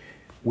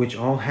 which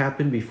all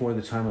happened before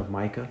the time of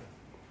Micah?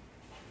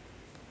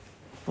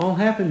 All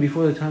happened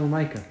before the time of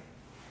Micah.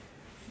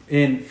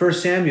 In 1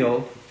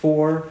 Samuel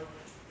 4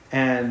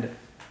 and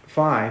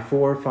 5,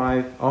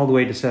 all the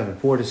way to 7,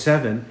 4 to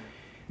 7,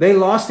 they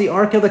lost the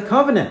Ark of the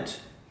Covenant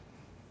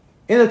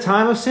in the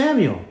time of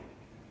Samuel,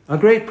 a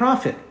great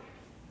prophet.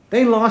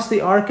 They lost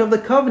the Ark of the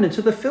Covenant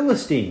to the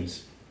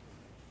Philistines.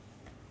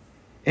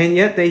 And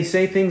yet they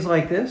say things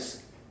like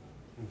this,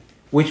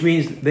 which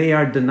means they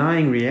are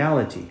denying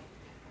reality.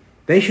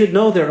 They should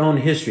know their own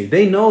history.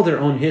 They know their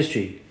own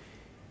history.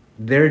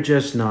 They're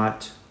just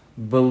not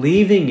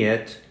believing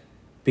it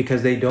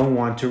because they don't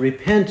want to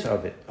repent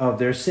of it, of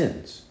their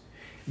sins.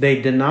 They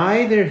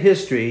deny their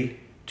history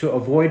to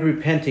avoid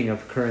repenting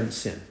of current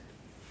sin.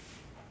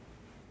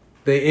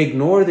 They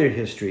ignore their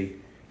history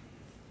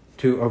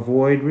to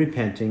avoid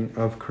repenting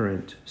of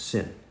current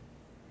sin.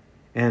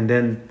 And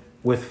then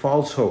with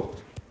false hope,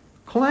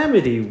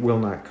 calamity will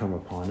not come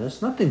upon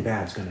us. Nothing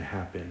bad's going to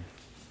happen.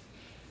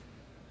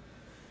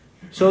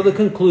 So the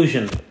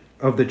conclusion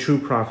of the true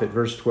prophet,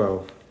 verse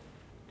 12.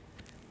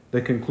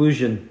 The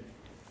conclusion,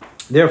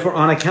 therefore,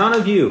 on account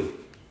of you,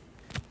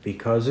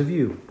 because of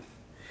you,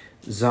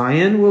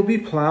 Zion will be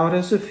plowed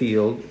as a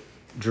field,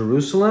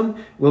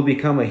 Jerusalem will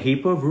become a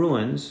heap of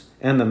ruins,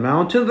 and the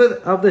mountain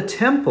of the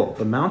temple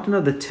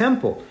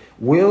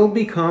will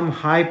become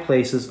high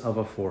places of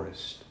a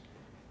forest.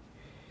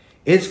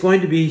 It's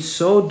going to be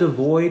so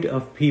devoid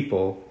of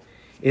people.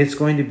 It's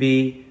going to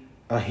be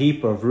a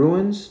heap of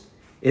ruins.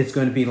 It's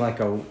going to be like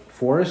a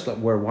forest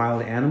where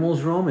wild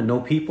animals roam and no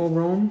people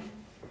roam.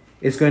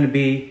 It's going to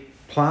be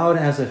plowed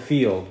as a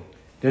field.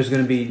 There's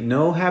going to be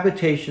no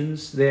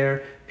habitations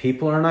there.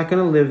 People are not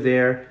going to live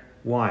there.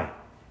 Why?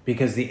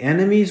 Because the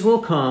enemies will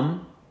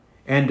come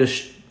and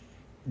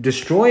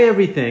destroy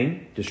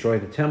everything, destroy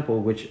the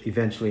temple, which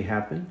eventually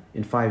happened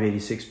in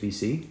 586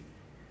 BC.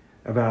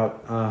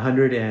 About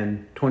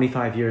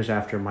 125 years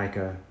after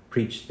Micah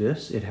preached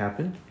this, it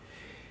happened.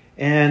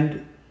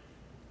 And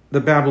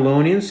the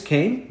Babylonians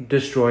came,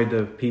 destroyed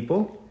the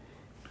people,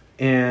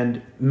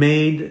 and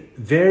made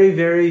very,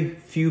 very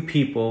few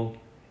people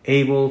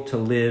able to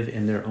live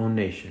in their own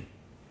nation.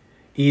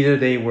 Either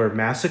they were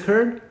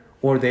massacred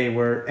or they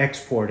were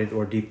exported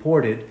or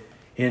deported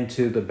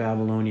into the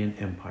Babylonian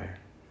Empire.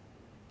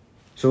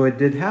 So it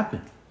did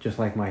happen, just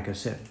like Micah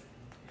said.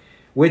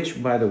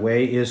 Which, by the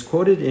way, is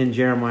quoted in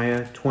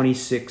Jeremiah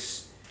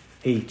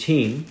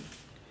 26:18,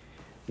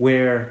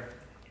 where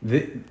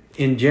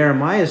in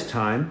Jeremiah's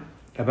time,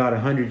 about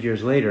 100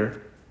 years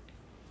later,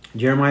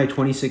 Jeremiah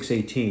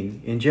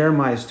 26:18, in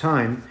Jeremiah's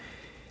time,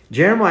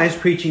 Jeremiah is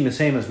preaching the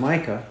same as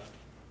Micah,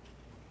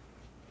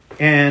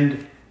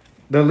 and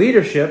the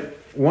leadership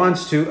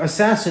wants to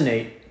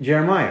assassinate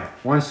Jeremiah,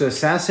 wants to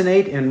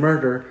assassinate and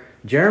murder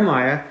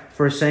Jeremiah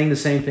for saying the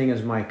same thing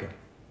as Micah.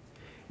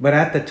 But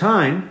at the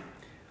time,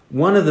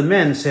 one of the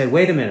men said,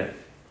 wait a minute,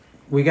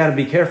 we got to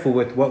be careful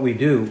with what we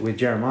do with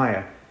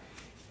Jeremiah,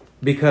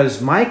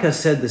 because Micah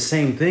said the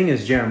same thing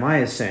as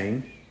Jeremiah is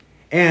saying,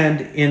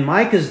 and in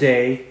Micah's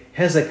day,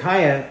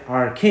 Hezekiah,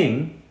 our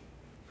king,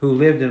 who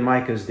lived in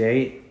Micah's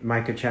day,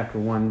 Micah chapter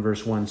 1,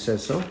 verse 1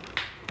 says so,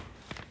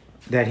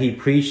 that he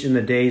preached in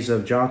the days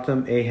of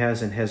Jotham,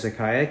 Ahaz, and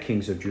Hezekiah,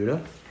 kings of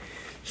Judah.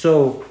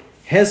 So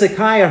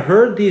Hezekiah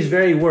heard these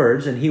very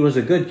words, and he was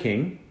a good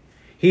king.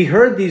 He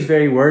heard these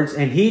very words,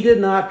 and he did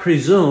not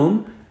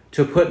presume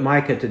to put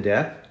Micah to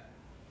death.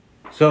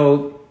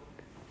 So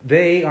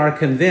they are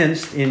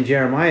convinced in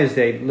Jeremiah's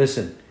day,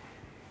 listen,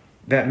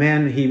 that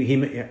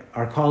man,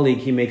 our colleague,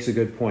 he makes a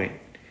good point.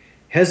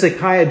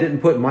 Hezekiah didn't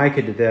put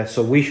Micah to death,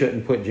 so we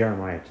shouldn't put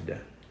Jeremiah to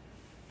death.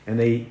 And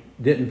they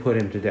didn't put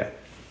him to death.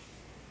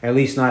 At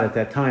least not at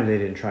that time, they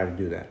didn't try to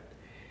do that.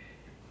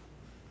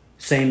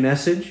 Same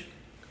message,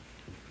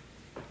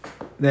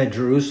 that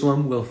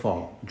Jerusalem will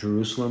fall.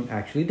 Jerusalem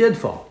actually did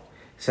fall.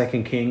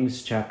 2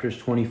 Kings chapters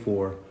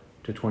 24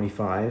 to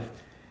 25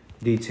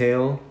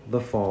 detail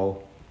the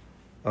fall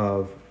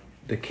of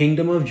the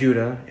kingdom of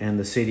Judah and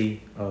the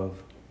city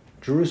of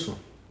Jerusalem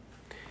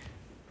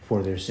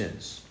for their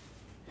sins.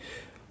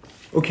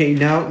 Okay,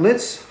 now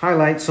let's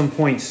highlight some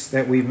points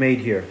that we've made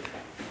here.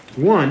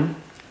 One,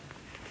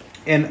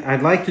 and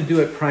I'd like to do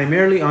it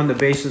primarily on the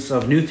basis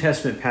of New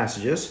Testament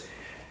passages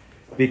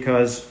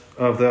because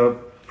of the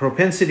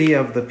propensity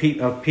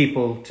of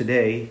people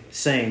today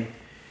saying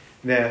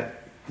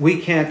that we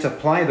can't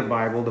apply the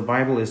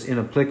Bible is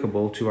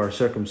inapplicable to our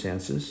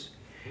circumstances,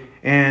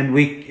 and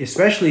we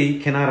especially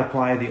cannot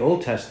apply the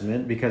Old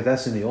Testament because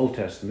that's in the Old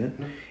Testament,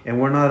 and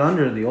we're not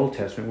under the Old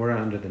Testament, we're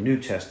under the New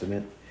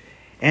Testament.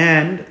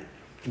 And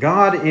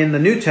God in the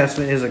New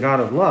Testament is a God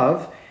of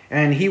love,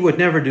 and he would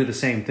never do the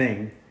same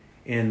thing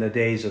in the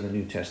days of the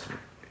New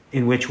Testament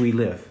in which we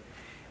live.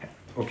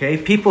 Okay,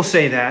 people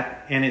say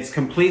that, and it's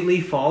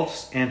completely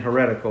false and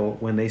heretical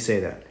when they say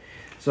that.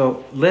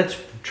 So let's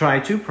try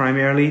to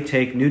primarily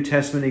take New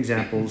Testament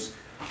examples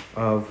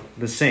of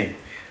the same.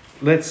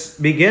 Let's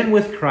begin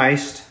with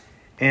Christ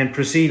and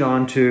proceed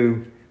on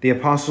to the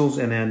apostles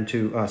and then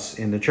to us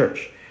in the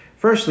church.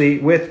 Firstly,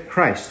 with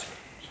Christ.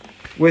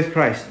 With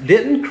Christ.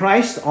 Didn't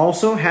Christ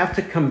also have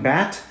to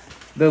combat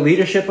the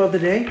leadership of the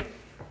day?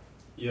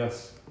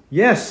 Yes.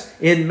 Yes,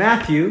 in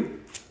Matthew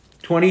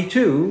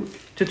 22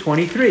 to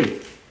 23.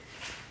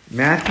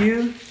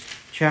 Matthew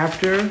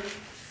chapter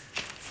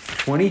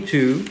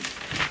 22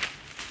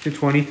 to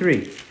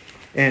 23.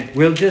 And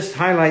we'll just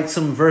highlight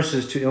some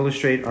verses to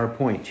illustrate our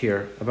point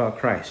here about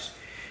Christ.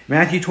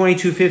 Matthew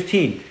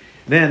 22:15.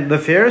 Then the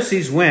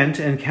Pharisees went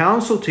and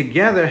counseled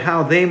together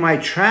how they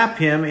might trap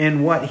him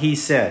in what he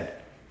said.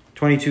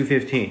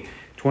 22:15.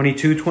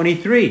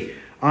 22:23.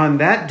 On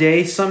that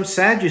day some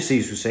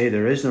Sadducees who say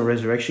there is no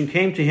resurrection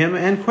came to him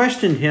and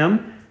questioned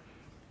him,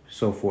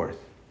 so forth.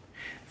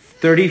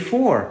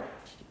 34.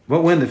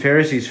 But when the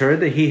Pharisees heard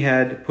that he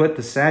had put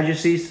the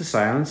Sadducees to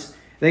silence,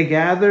 they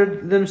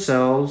gathered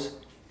themselves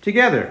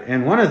together,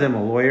 and one of them,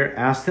 a lawyer,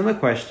 asked him a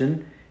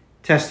question,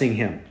 testing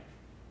him.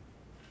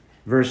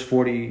 Verse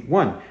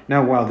 41.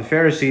 Now while the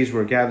Pharisees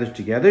were gathered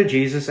together,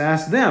 Jesus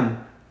asked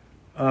them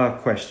a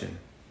question.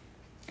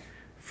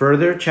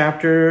 Further,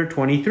 chapter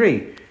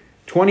 23.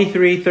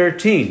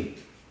 23:13.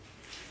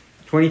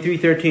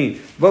 23:13.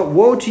 But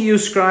woe to you,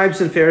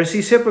 scribes and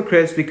Pharisees,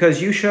 hypocrites,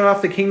 because you shut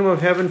off the kingdom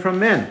of heaven from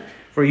men.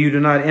 For you do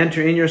not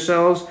enter in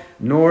yourselves,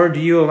 nor do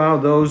you allow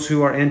those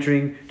who are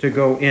entering to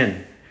go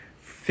in.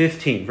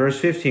 15. Verse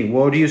 15.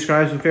 Woe to you,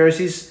 scribes and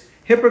Pharisees,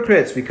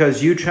 hypocrites,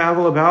 because you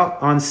travel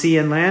about on sea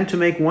and land to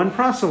make one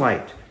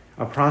proselyte.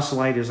 A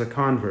proselyte is a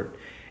convert.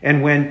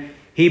 And when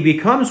he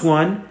becomes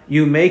one,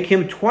 you make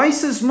him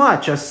twice as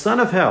much a son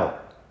of hell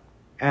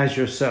as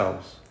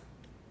yourselves.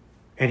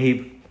 And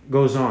he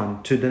goes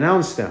on to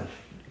denounce them.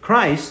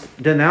 Christ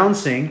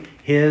denouncing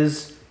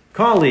his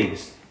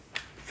colleagues,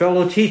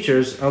 fellow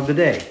teachers of the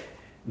day.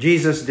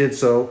 Jesus did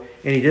so,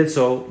 and he did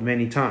so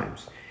many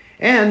times.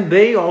 And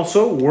they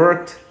also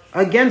worked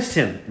against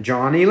him.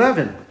 John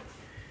 11.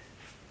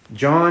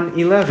 John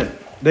 11.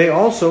 They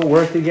also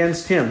worked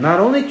against him, not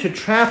only to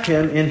trap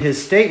him in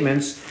his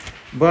statements,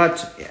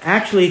 but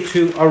actually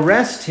to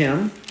arrest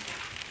him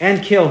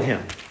and kill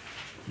him.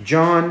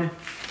 John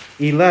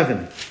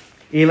 11.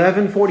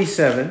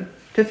 11:47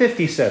 to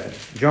 57.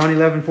 John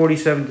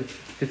 11:47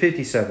 to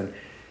 57.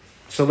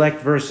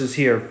 Select verses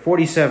here.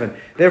 47.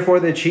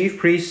 Therefore the chief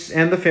priests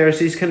and the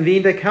Pharisees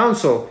convened a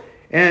council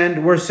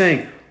and were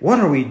saying, what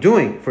are we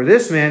doing? For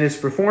this man is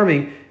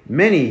performing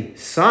many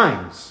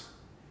signs.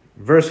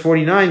 Verse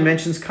 49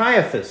 mentions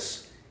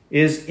Caiaphas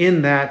is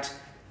in that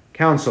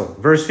council.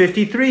 Verse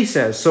 53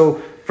 says,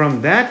 so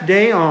from that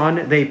day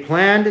on they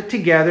planned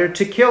together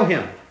to kill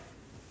him.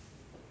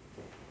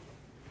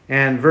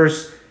 And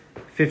verse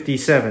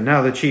 57.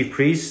 Now the chief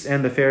priests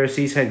and the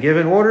Pharisees had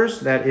given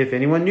orders that if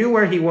anyone knew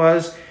where he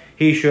was,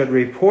 he should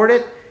report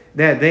it,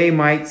 that they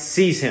might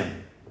seize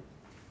him.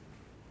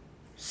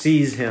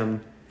 Seize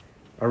him,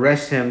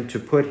 arrest him to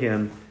put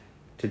him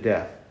to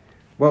death.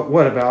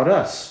 What about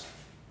us?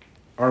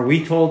 Are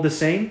we told the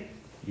same?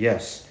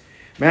 Yes.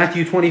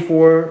 Matthew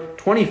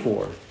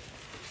 24:24.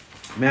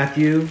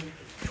 Matthew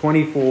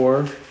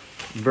 24,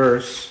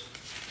 verse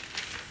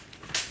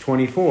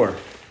 24.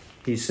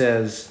 He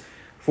says,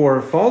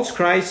 for false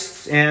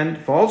Christs and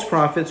false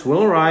prophets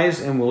will arise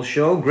and will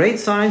show great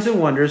signs and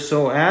wonders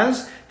so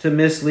as to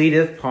mislead,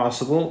 if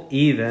possible,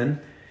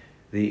 even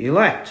the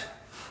elect.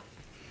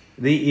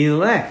 The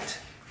elect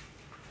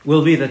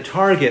will be the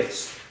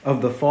targets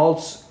of the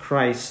false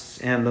Christs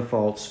and the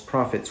false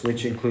prophets,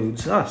 which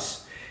includes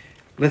us.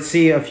 Let's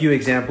see a few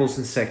examples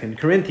in 2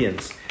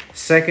 Corinthians.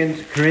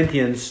 2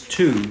 Corinthians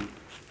 2.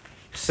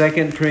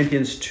 2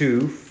 Corinthians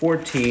 2,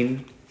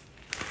 14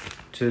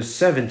 to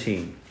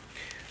 17.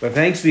 But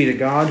thanks be to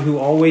God who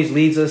always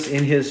leads us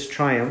in his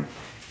triumph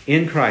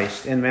in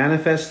Christ and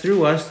manifests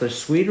through us the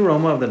sweet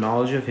aroma of the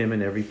knowledge of him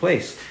in every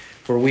place.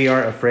 For we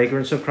are a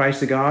fragrance of Christ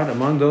to God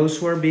among those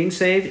who are being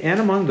saved and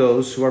among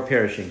those who are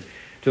perishing.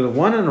 To the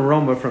one an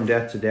aroma from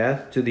death to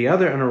death, to the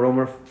other an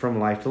aroma from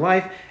life to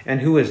life, and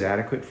who is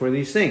adequate for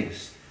these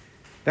things?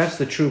 That's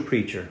the true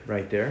preacher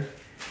right there.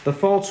 The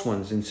false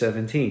ones in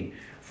 17.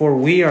 For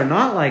we are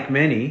not like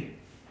many,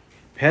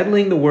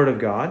 peddling the word of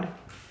God,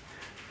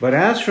 but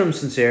as from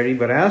sincerity,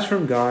 but as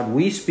from God,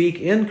 we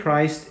speak in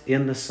Christ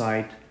in the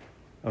sight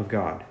of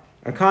God.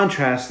 A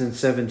contrast in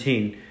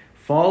 17.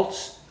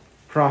 False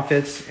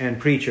prophets and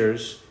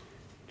preachers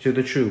to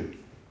the true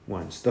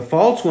ones. The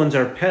false ones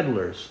are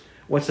peddlers.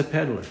 What's a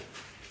peddler?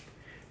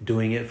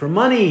 Doing it for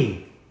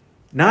money.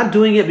 Not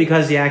doing it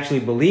because he actually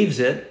believes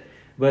it,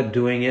 but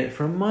doing it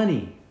for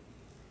money.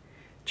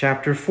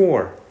 Chapter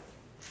 4,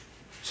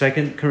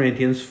 2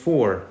 Corinthians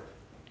 4,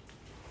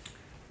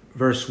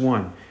 verse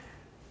 1.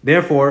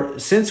 Therefore,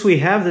 since we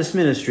have this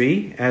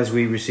ministry, as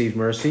we receive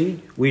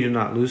mercy, we do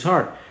not lose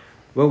heart.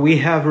 But we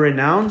have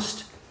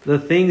renounced the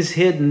things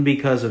hidden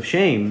because of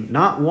shame,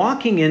 not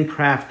walking in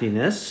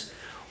craftiness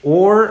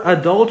or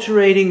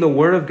adulterating the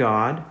word of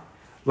God,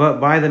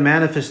 but by the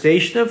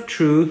manifestation of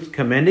truth,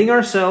 commending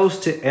ourselves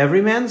to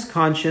every man's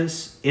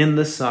conscience in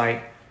the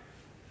sight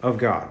of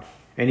God.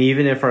 And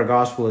even if our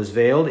gospel is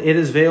veiled, it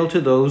is veiled to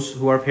those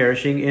who are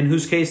perishing, in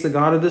whose case the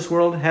God of this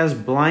world has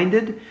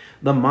blinded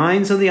the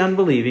minds of the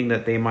unbelieving,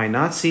 that they might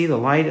not see the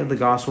light of the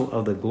gospel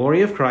of the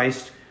glory of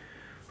Christ,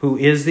 who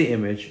is the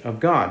image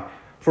of God.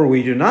 For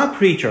we do not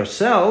preach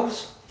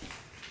ourselves,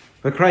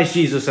 but Christ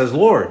Jesus as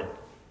Lord,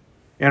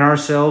 and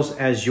ourselves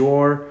as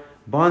your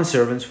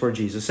bondservants for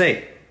Jesus'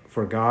 sake.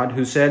 For God,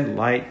 who said,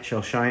 light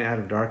shall shine out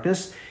of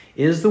darkness,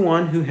 is the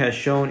one who has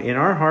shown in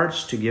our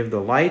hearts to give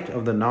the light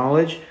of the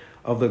knowledge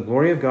of the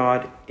glory of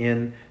God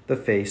in the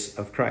face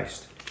of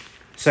Christ.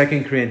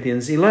 2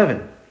 Corinthians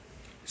 11.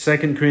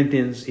 2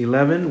 Corinthians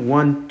 11,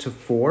 1 to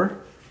 4.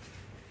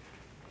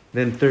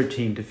 Then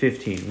 13 to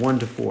 15, 1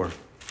 to 4.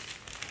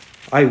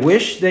 I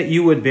wish that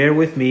you would bear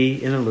with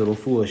me in a little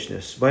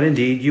foolishness, but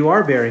indeed you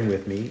are bearing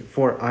with me,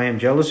 for I am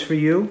jealous for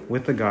you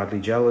with the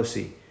godly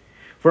jealousy.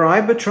 For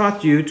I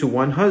betrothed you to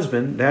one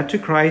husband, that to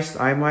Christ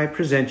I might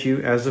present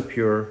you as a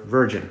pure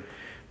virgin.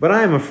 But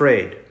I am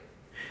afraid,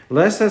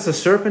 lest as the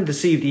serpent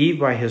deceived Eve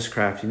by his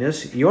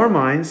craftiness, your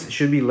minds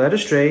should be led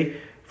astray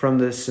from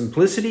the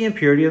simplicity and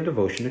purity of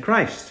devotion to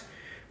Christ.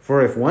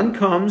 For if one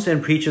comes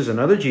and preaches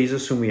another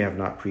Jesus whom we have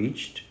not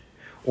preached,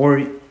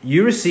 or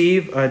you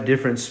receive a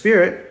different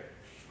spirit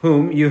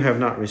whom you have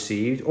not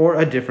received, or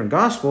a different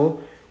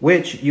gospel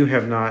which you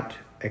have not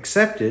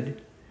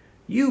accepted,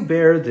 you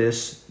bear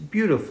this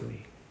beautifully.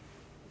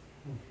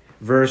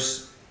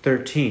 Verse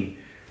 13.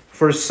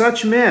 For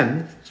such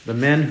men, the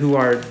men who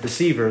are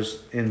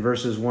deceivers in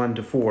verses 1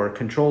 to 4,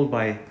 controlled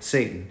by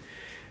Satan.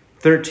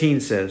 13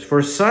 says,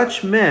 for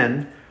such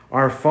men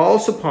are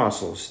false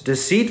apostles,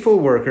 deceitful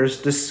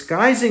workers,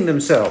 disguising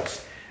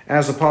themselves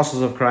as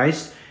apostles of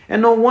Christ.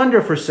 And no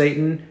wonder, for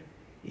Satan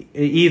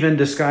even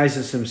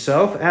disguises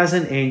himself as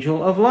an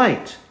angel of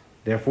light.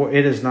 Therefore,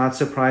 it is not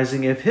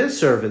surprising if his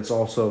servants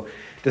also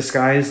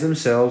disguise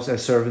themselves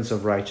as servants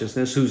of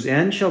righteousness, whose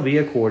end shall be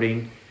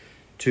according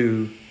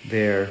to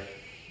their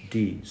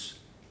deeds.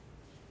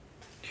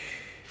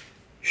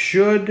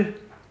 Should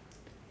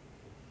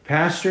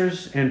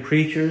pastors and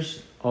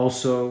preachers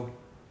also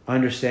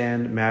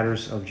understand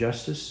matters of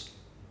justice?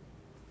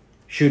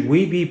 Should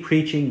we be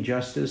preaching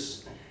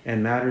justice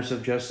and matters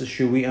of justice?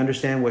 Should we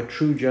understand what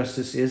true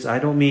justice is? I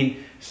don't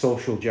mean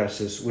social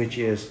justice, which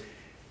is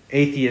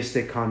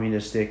atheistic,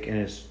 communistic, and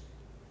it's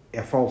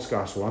a false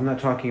gospel. I'm not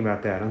talking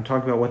about that. I'm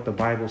talking about what the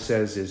Bible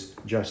says is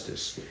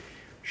justice.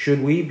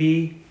 Should we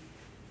be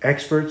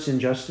experts in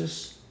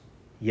justice?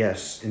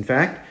 Yes. In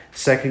fact,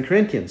 2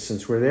 Corinthians,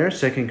 since we're there,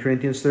 2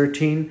 Corinthians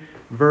 13,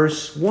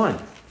 verse 1.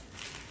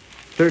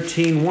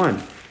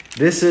 13:1.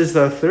 This is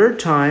the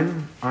third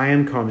time I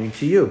am coming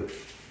to you.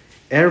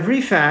 Every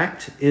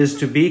fact is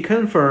to be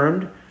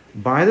confirmed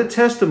by the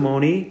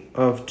testimony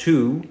of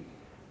 2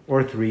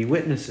 or 3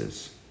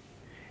 witnesses.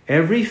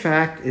 Every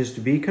fact is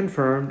to be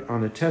confirmed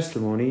on the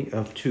testimony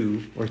of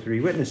 2 or 3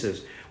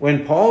 witnesses.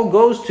 When Paul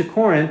goes to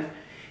Corinth,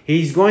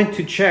 he's going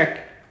to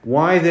check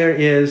why there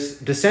is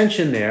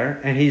dissension there,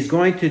 and he's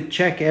going to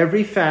check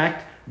every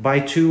fact by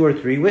 2 or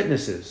 3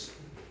 witnesses.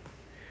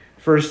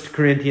 1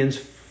 Timothy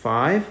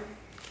 5,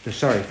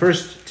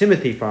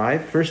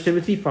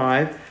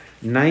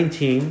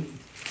 19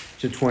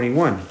 to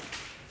 21.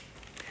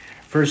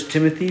 1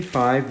 Timothy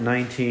 5,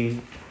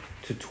 19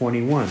 to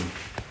 21.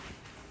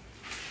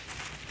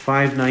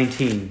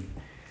 5:19.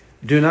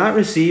 Do not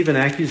receive an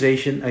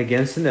accusation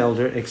against an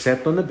elder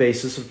except on the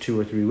basis of 2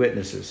 or 3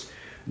 witnesses.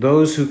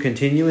 Those who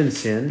continue in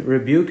sin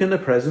rebuke in the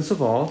presence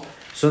of all,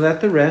 so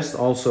that the rest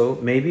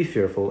also may be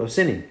fearful of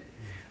sinning.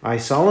 I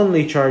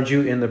solemnly charge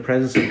you in the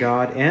presence of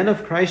God and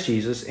of Christ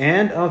Jesus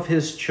and of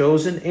his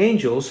chosen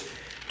angels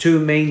to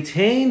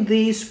maintain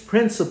these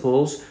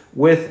principles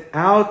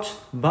without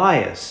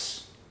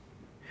bias,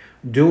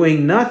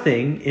 doing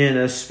nothing in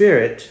a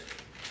spirit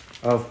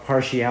of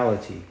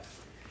partiality.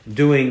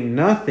 Doing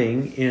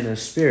nothing in a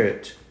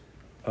spirit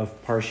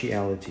of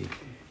partiality.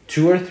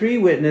 2 or 3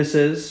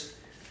 witnesses,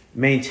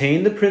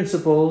 maintain the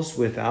principles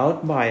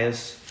without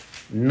bias,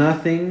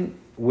 nothing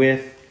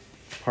with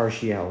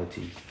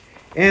partiality.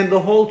 And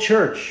the whole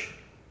church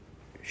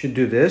should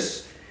do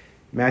this.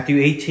 Matthew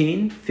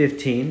 18,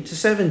 15 to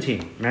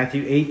 17.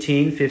 Matthew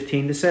 18,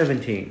 15 to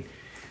 17.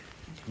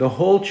 The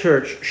whole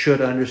church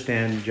should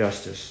understand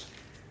justice.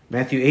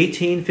 Matthew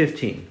 18,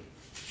 15.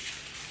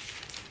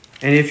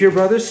 And if your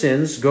brother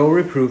sins, go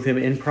reprove him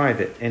in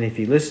private. And if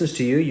he listens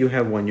to you, you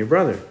have won your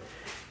brother.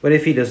 But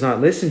if he does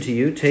not listen to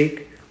you,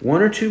 take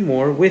 1 or 2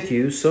 more with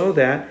you, so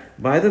that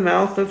by the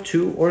mouth of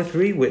 2 or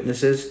 3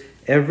 witnesses,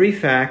 every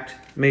fact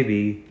may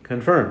be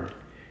confirmed.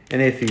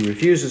 And if he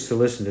refuses to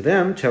listen to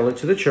them, tell it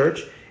to the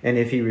church. And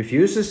if he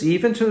refuses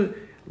even to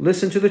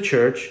listen to the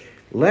church,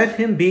 let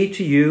him be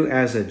to you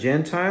as a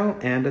Gentile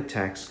and a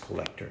tax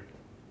collector.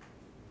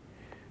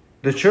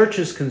 The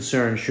church's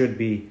concern should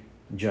be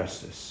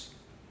justice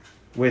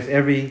with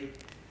every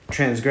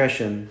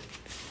transgression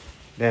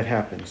that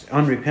happens,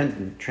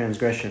 unrepentant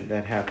transgression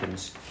that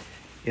happens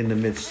in the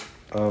midst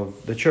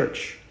of the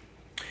church.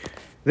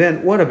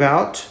 Then what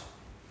about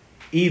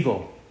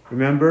evil?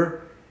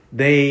 Remember,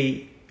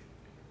 they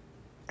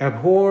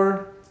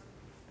abhor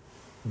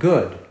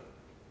good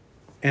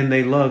and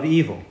they love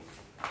evil.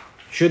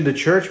 Should the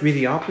church be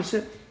the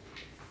opposite?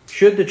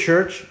 Should the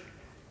church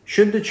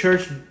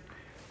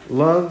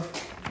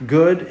love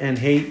good and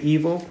hate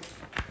evil,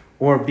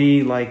 or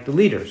be like the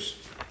leaders?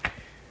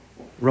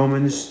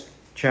 Romans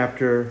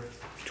chapter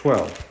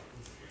 12.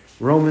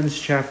 Romans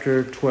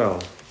chapter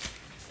 12.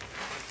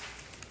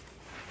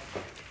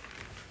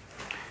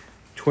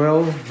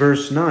 12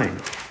 verse 9.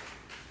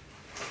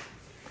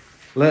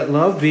 Let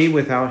love be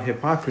without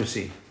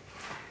hypocrisy.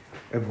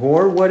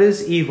 Abhor what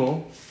is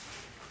evil,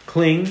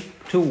 cling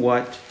to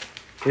what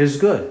is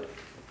good.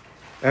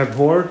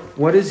 Abhor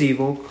what is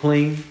evil,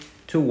 cling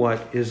to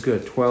what is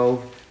good.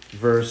 12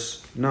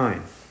 verse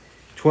 9.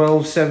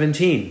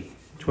 12:17.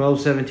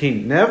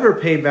 12:17. Never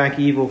pay back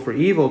evil for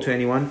evil to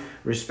anyone.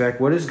 Respect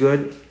what is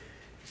good,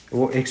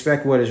 or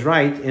expect what is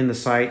right in the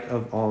sight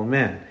of all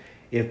men.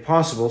 If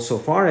possible, so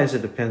far as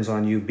it depends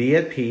on you, be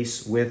at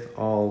peace with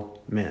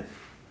all men.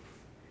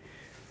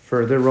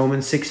 Further,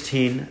 Romans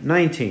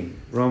 16:19.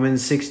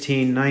 Romans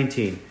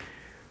 16:19.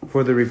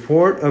 For the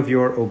report of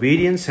your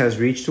obedience has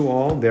reached to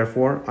all.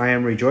 Therefore, I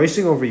am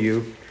rejoicing over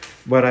you,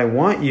 but I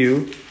want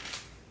you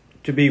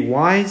to be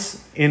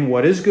wise in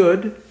what is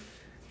good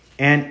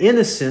and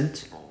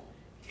innocent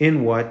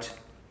in what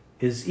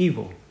is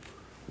evil.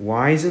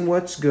 Wise in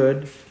what's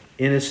good,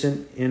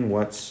 innocent in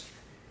what's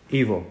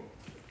evil.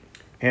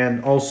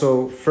 And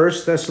also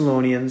 1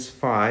 Thessalonians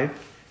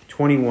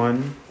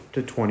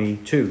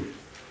 5:21-22.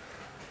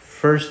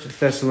 1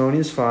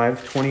 Thessalonians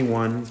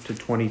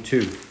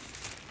 5:21-22.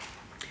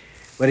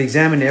 But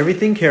examine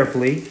everything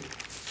carefully,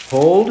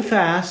 hold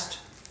fast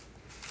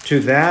to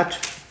that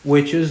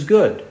which is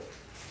good.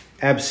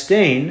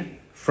 Abstain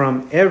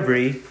from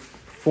every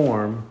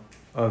form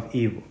of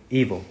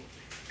evil.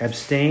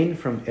 Abstain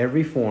from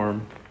every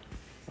form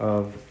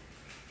of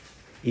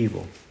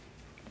evil.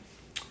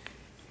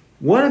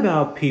 What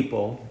about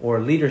people or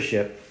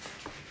leadership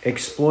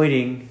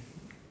exploiting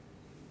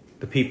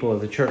the people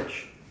of the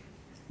church?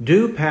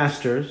 Do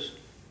pastors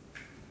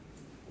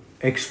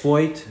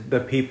exploit the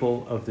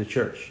people of the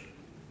church?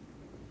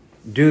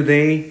 Do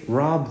they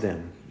rob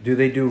them? Do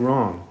they do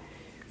wrong?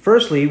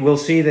 Firstly, we'll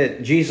see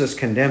that Jesus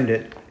condemned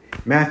it.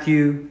 Mark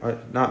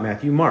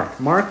 12:38.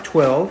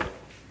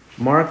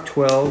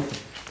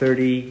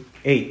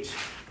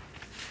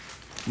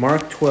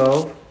 Mark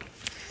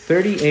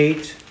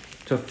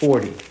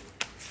 12:38-40.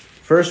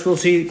 First, we'll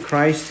see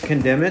Christ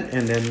condemn it,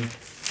 and then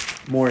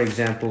more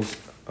examples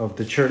of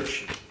the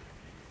church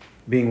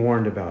being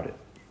warned about it.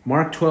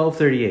 Mark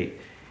 12:38.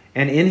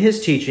 And in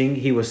his teaching,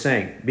 he was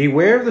saying,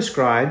 beware of the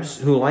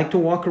scribes who like to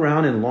walk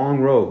around in long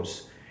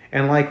robes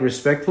and like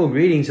respectful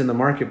greetings in the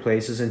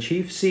marketplaces and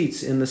chief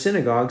seats in the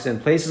synagogues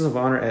and places of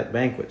honor at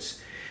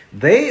banquets.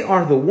 They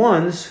are the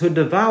ones who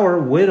devour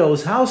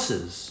widows'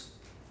 houses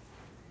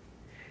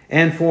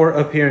and for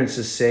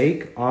appearance's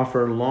sake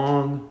offer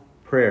long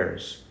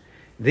prayers.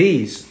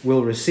 These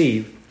will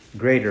receive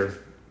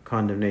greater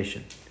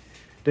condemnation.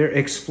 They're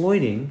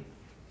exploiting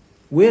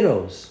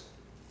widows.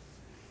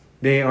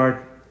 They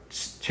are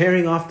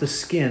tearing off the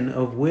skin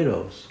of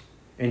widows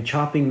and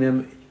chopping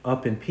them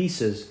up in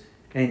pieces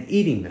and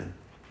eating them.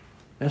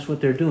 That's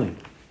what they're doing,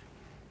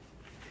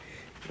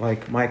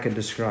 like Micah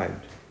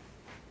described.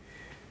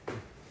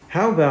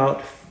 How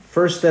about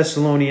 1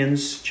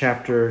 Thessalonians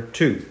chapter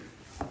 2?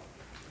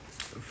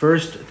 1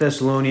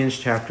 Thessalonians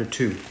chapter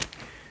 2.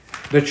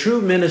 The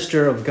true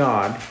minister of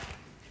God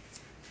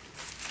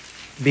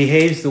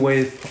behaves the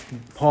way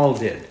Paul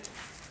did.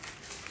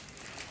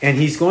 And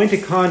he's going to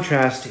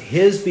contrast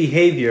his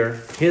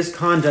behavior, his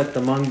conduct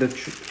among the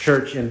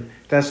church in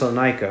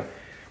Thessalonica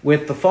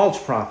with the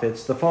false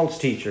prophets, the false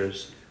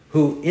teachers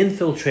who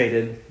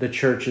infiltrated the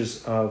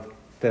churches of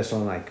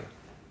Thessalonica.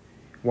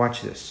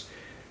 Watch this.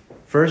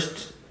 1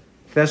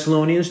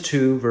 Thessalonians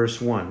 2, verse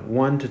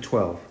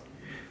 1:1-12.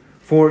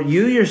 For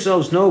you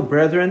yourselves know,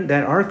 brethren,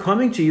 that our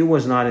coming to you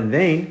was not in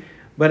vain,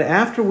 but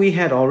after we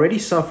had already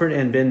suffered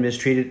and been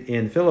mistreated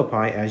in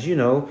Philippi, as you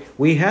know,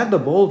 we had the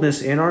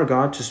boldness in our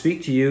God to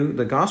speak to you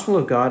the gospel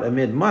of God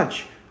amid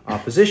much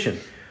opposition.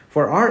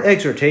 For our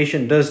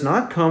exhortation does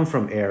not come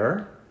from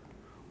error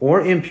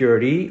or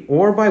impurity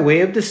or by way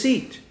of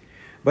deceit,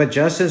 but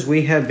just as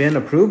we have been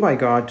approved by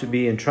God to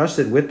be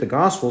entrusted with the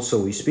gospel,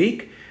 so we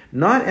speak,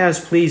 not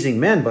as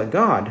pleasing men, but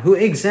God, who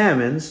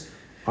examines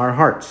our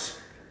hearts.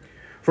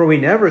 For we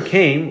never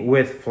came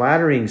with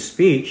flattering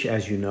speech,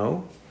 as you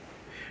know,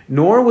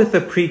 nor with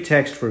a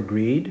pretext for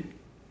greed,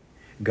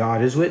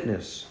 God is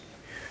witness.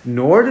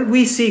 Nor did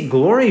we seek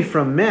glory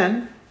from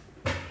men,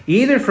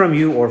 either from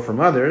you or from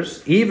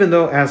others, even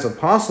though as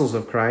apostles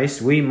of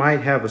Christ we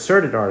might have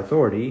asserted our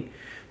authority,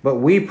 but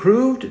we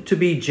proved to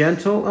be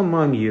gentle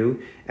among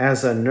you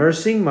as a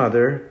nursing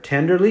mother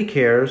tenderly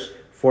cares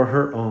for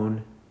her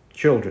own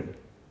children.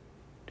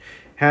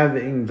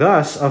 Having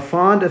thus a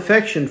fond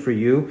affection for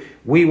you,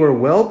 we were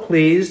well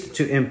pleased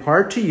to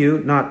impart to you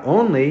not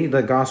only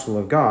the gospel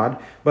of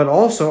God, but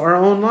also our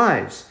own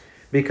lives,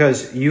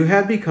 because you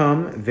have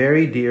become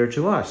very dear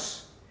to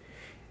us.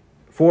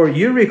 For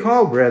you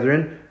recall,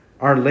 brethren,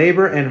 our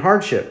labor and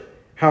hardship,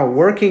 how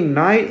working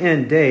night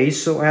and day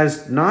so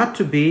as not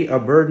to be a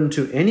burden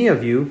to any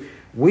of you,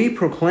 we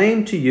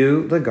proclaim to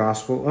you the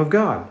gospel of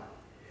God.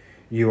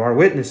 You are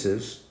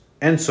witnesses,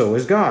 and so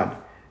is God,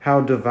 how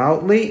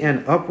devoutly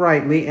and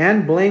uprightly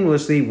and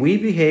blamelessly we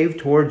behave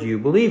toward you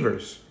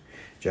believers,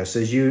 just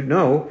as you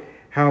know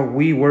how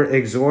we were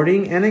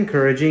exhorting and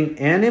encouraging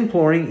and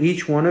imploring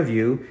each one of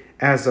you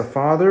as a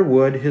father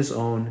would his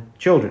own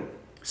children,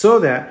 so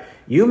that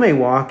you may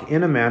walk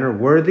in a manner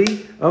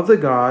worthy of the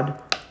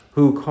God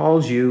who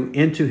calls you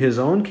into his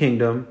own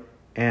kingdom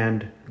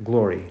and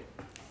glory.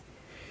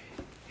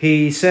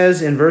 He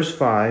says in verse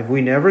 5,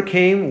 we never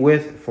came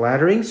with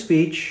flattering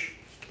speech,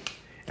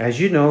 as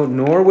you know,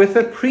 nor with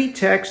a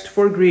pretext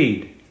for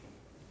greed.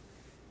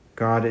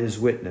 God is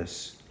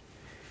witness.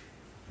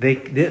 They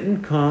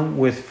didn't come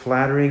with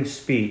flattering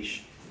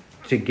speech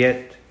to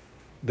get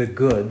the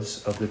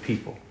goods of the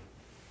people.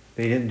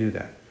 They didn't do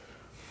that.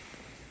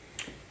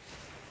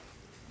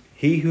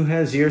 He who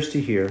has ears to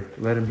hear,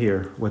 let him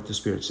hear what the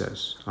Spirit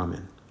says.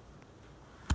 Amen.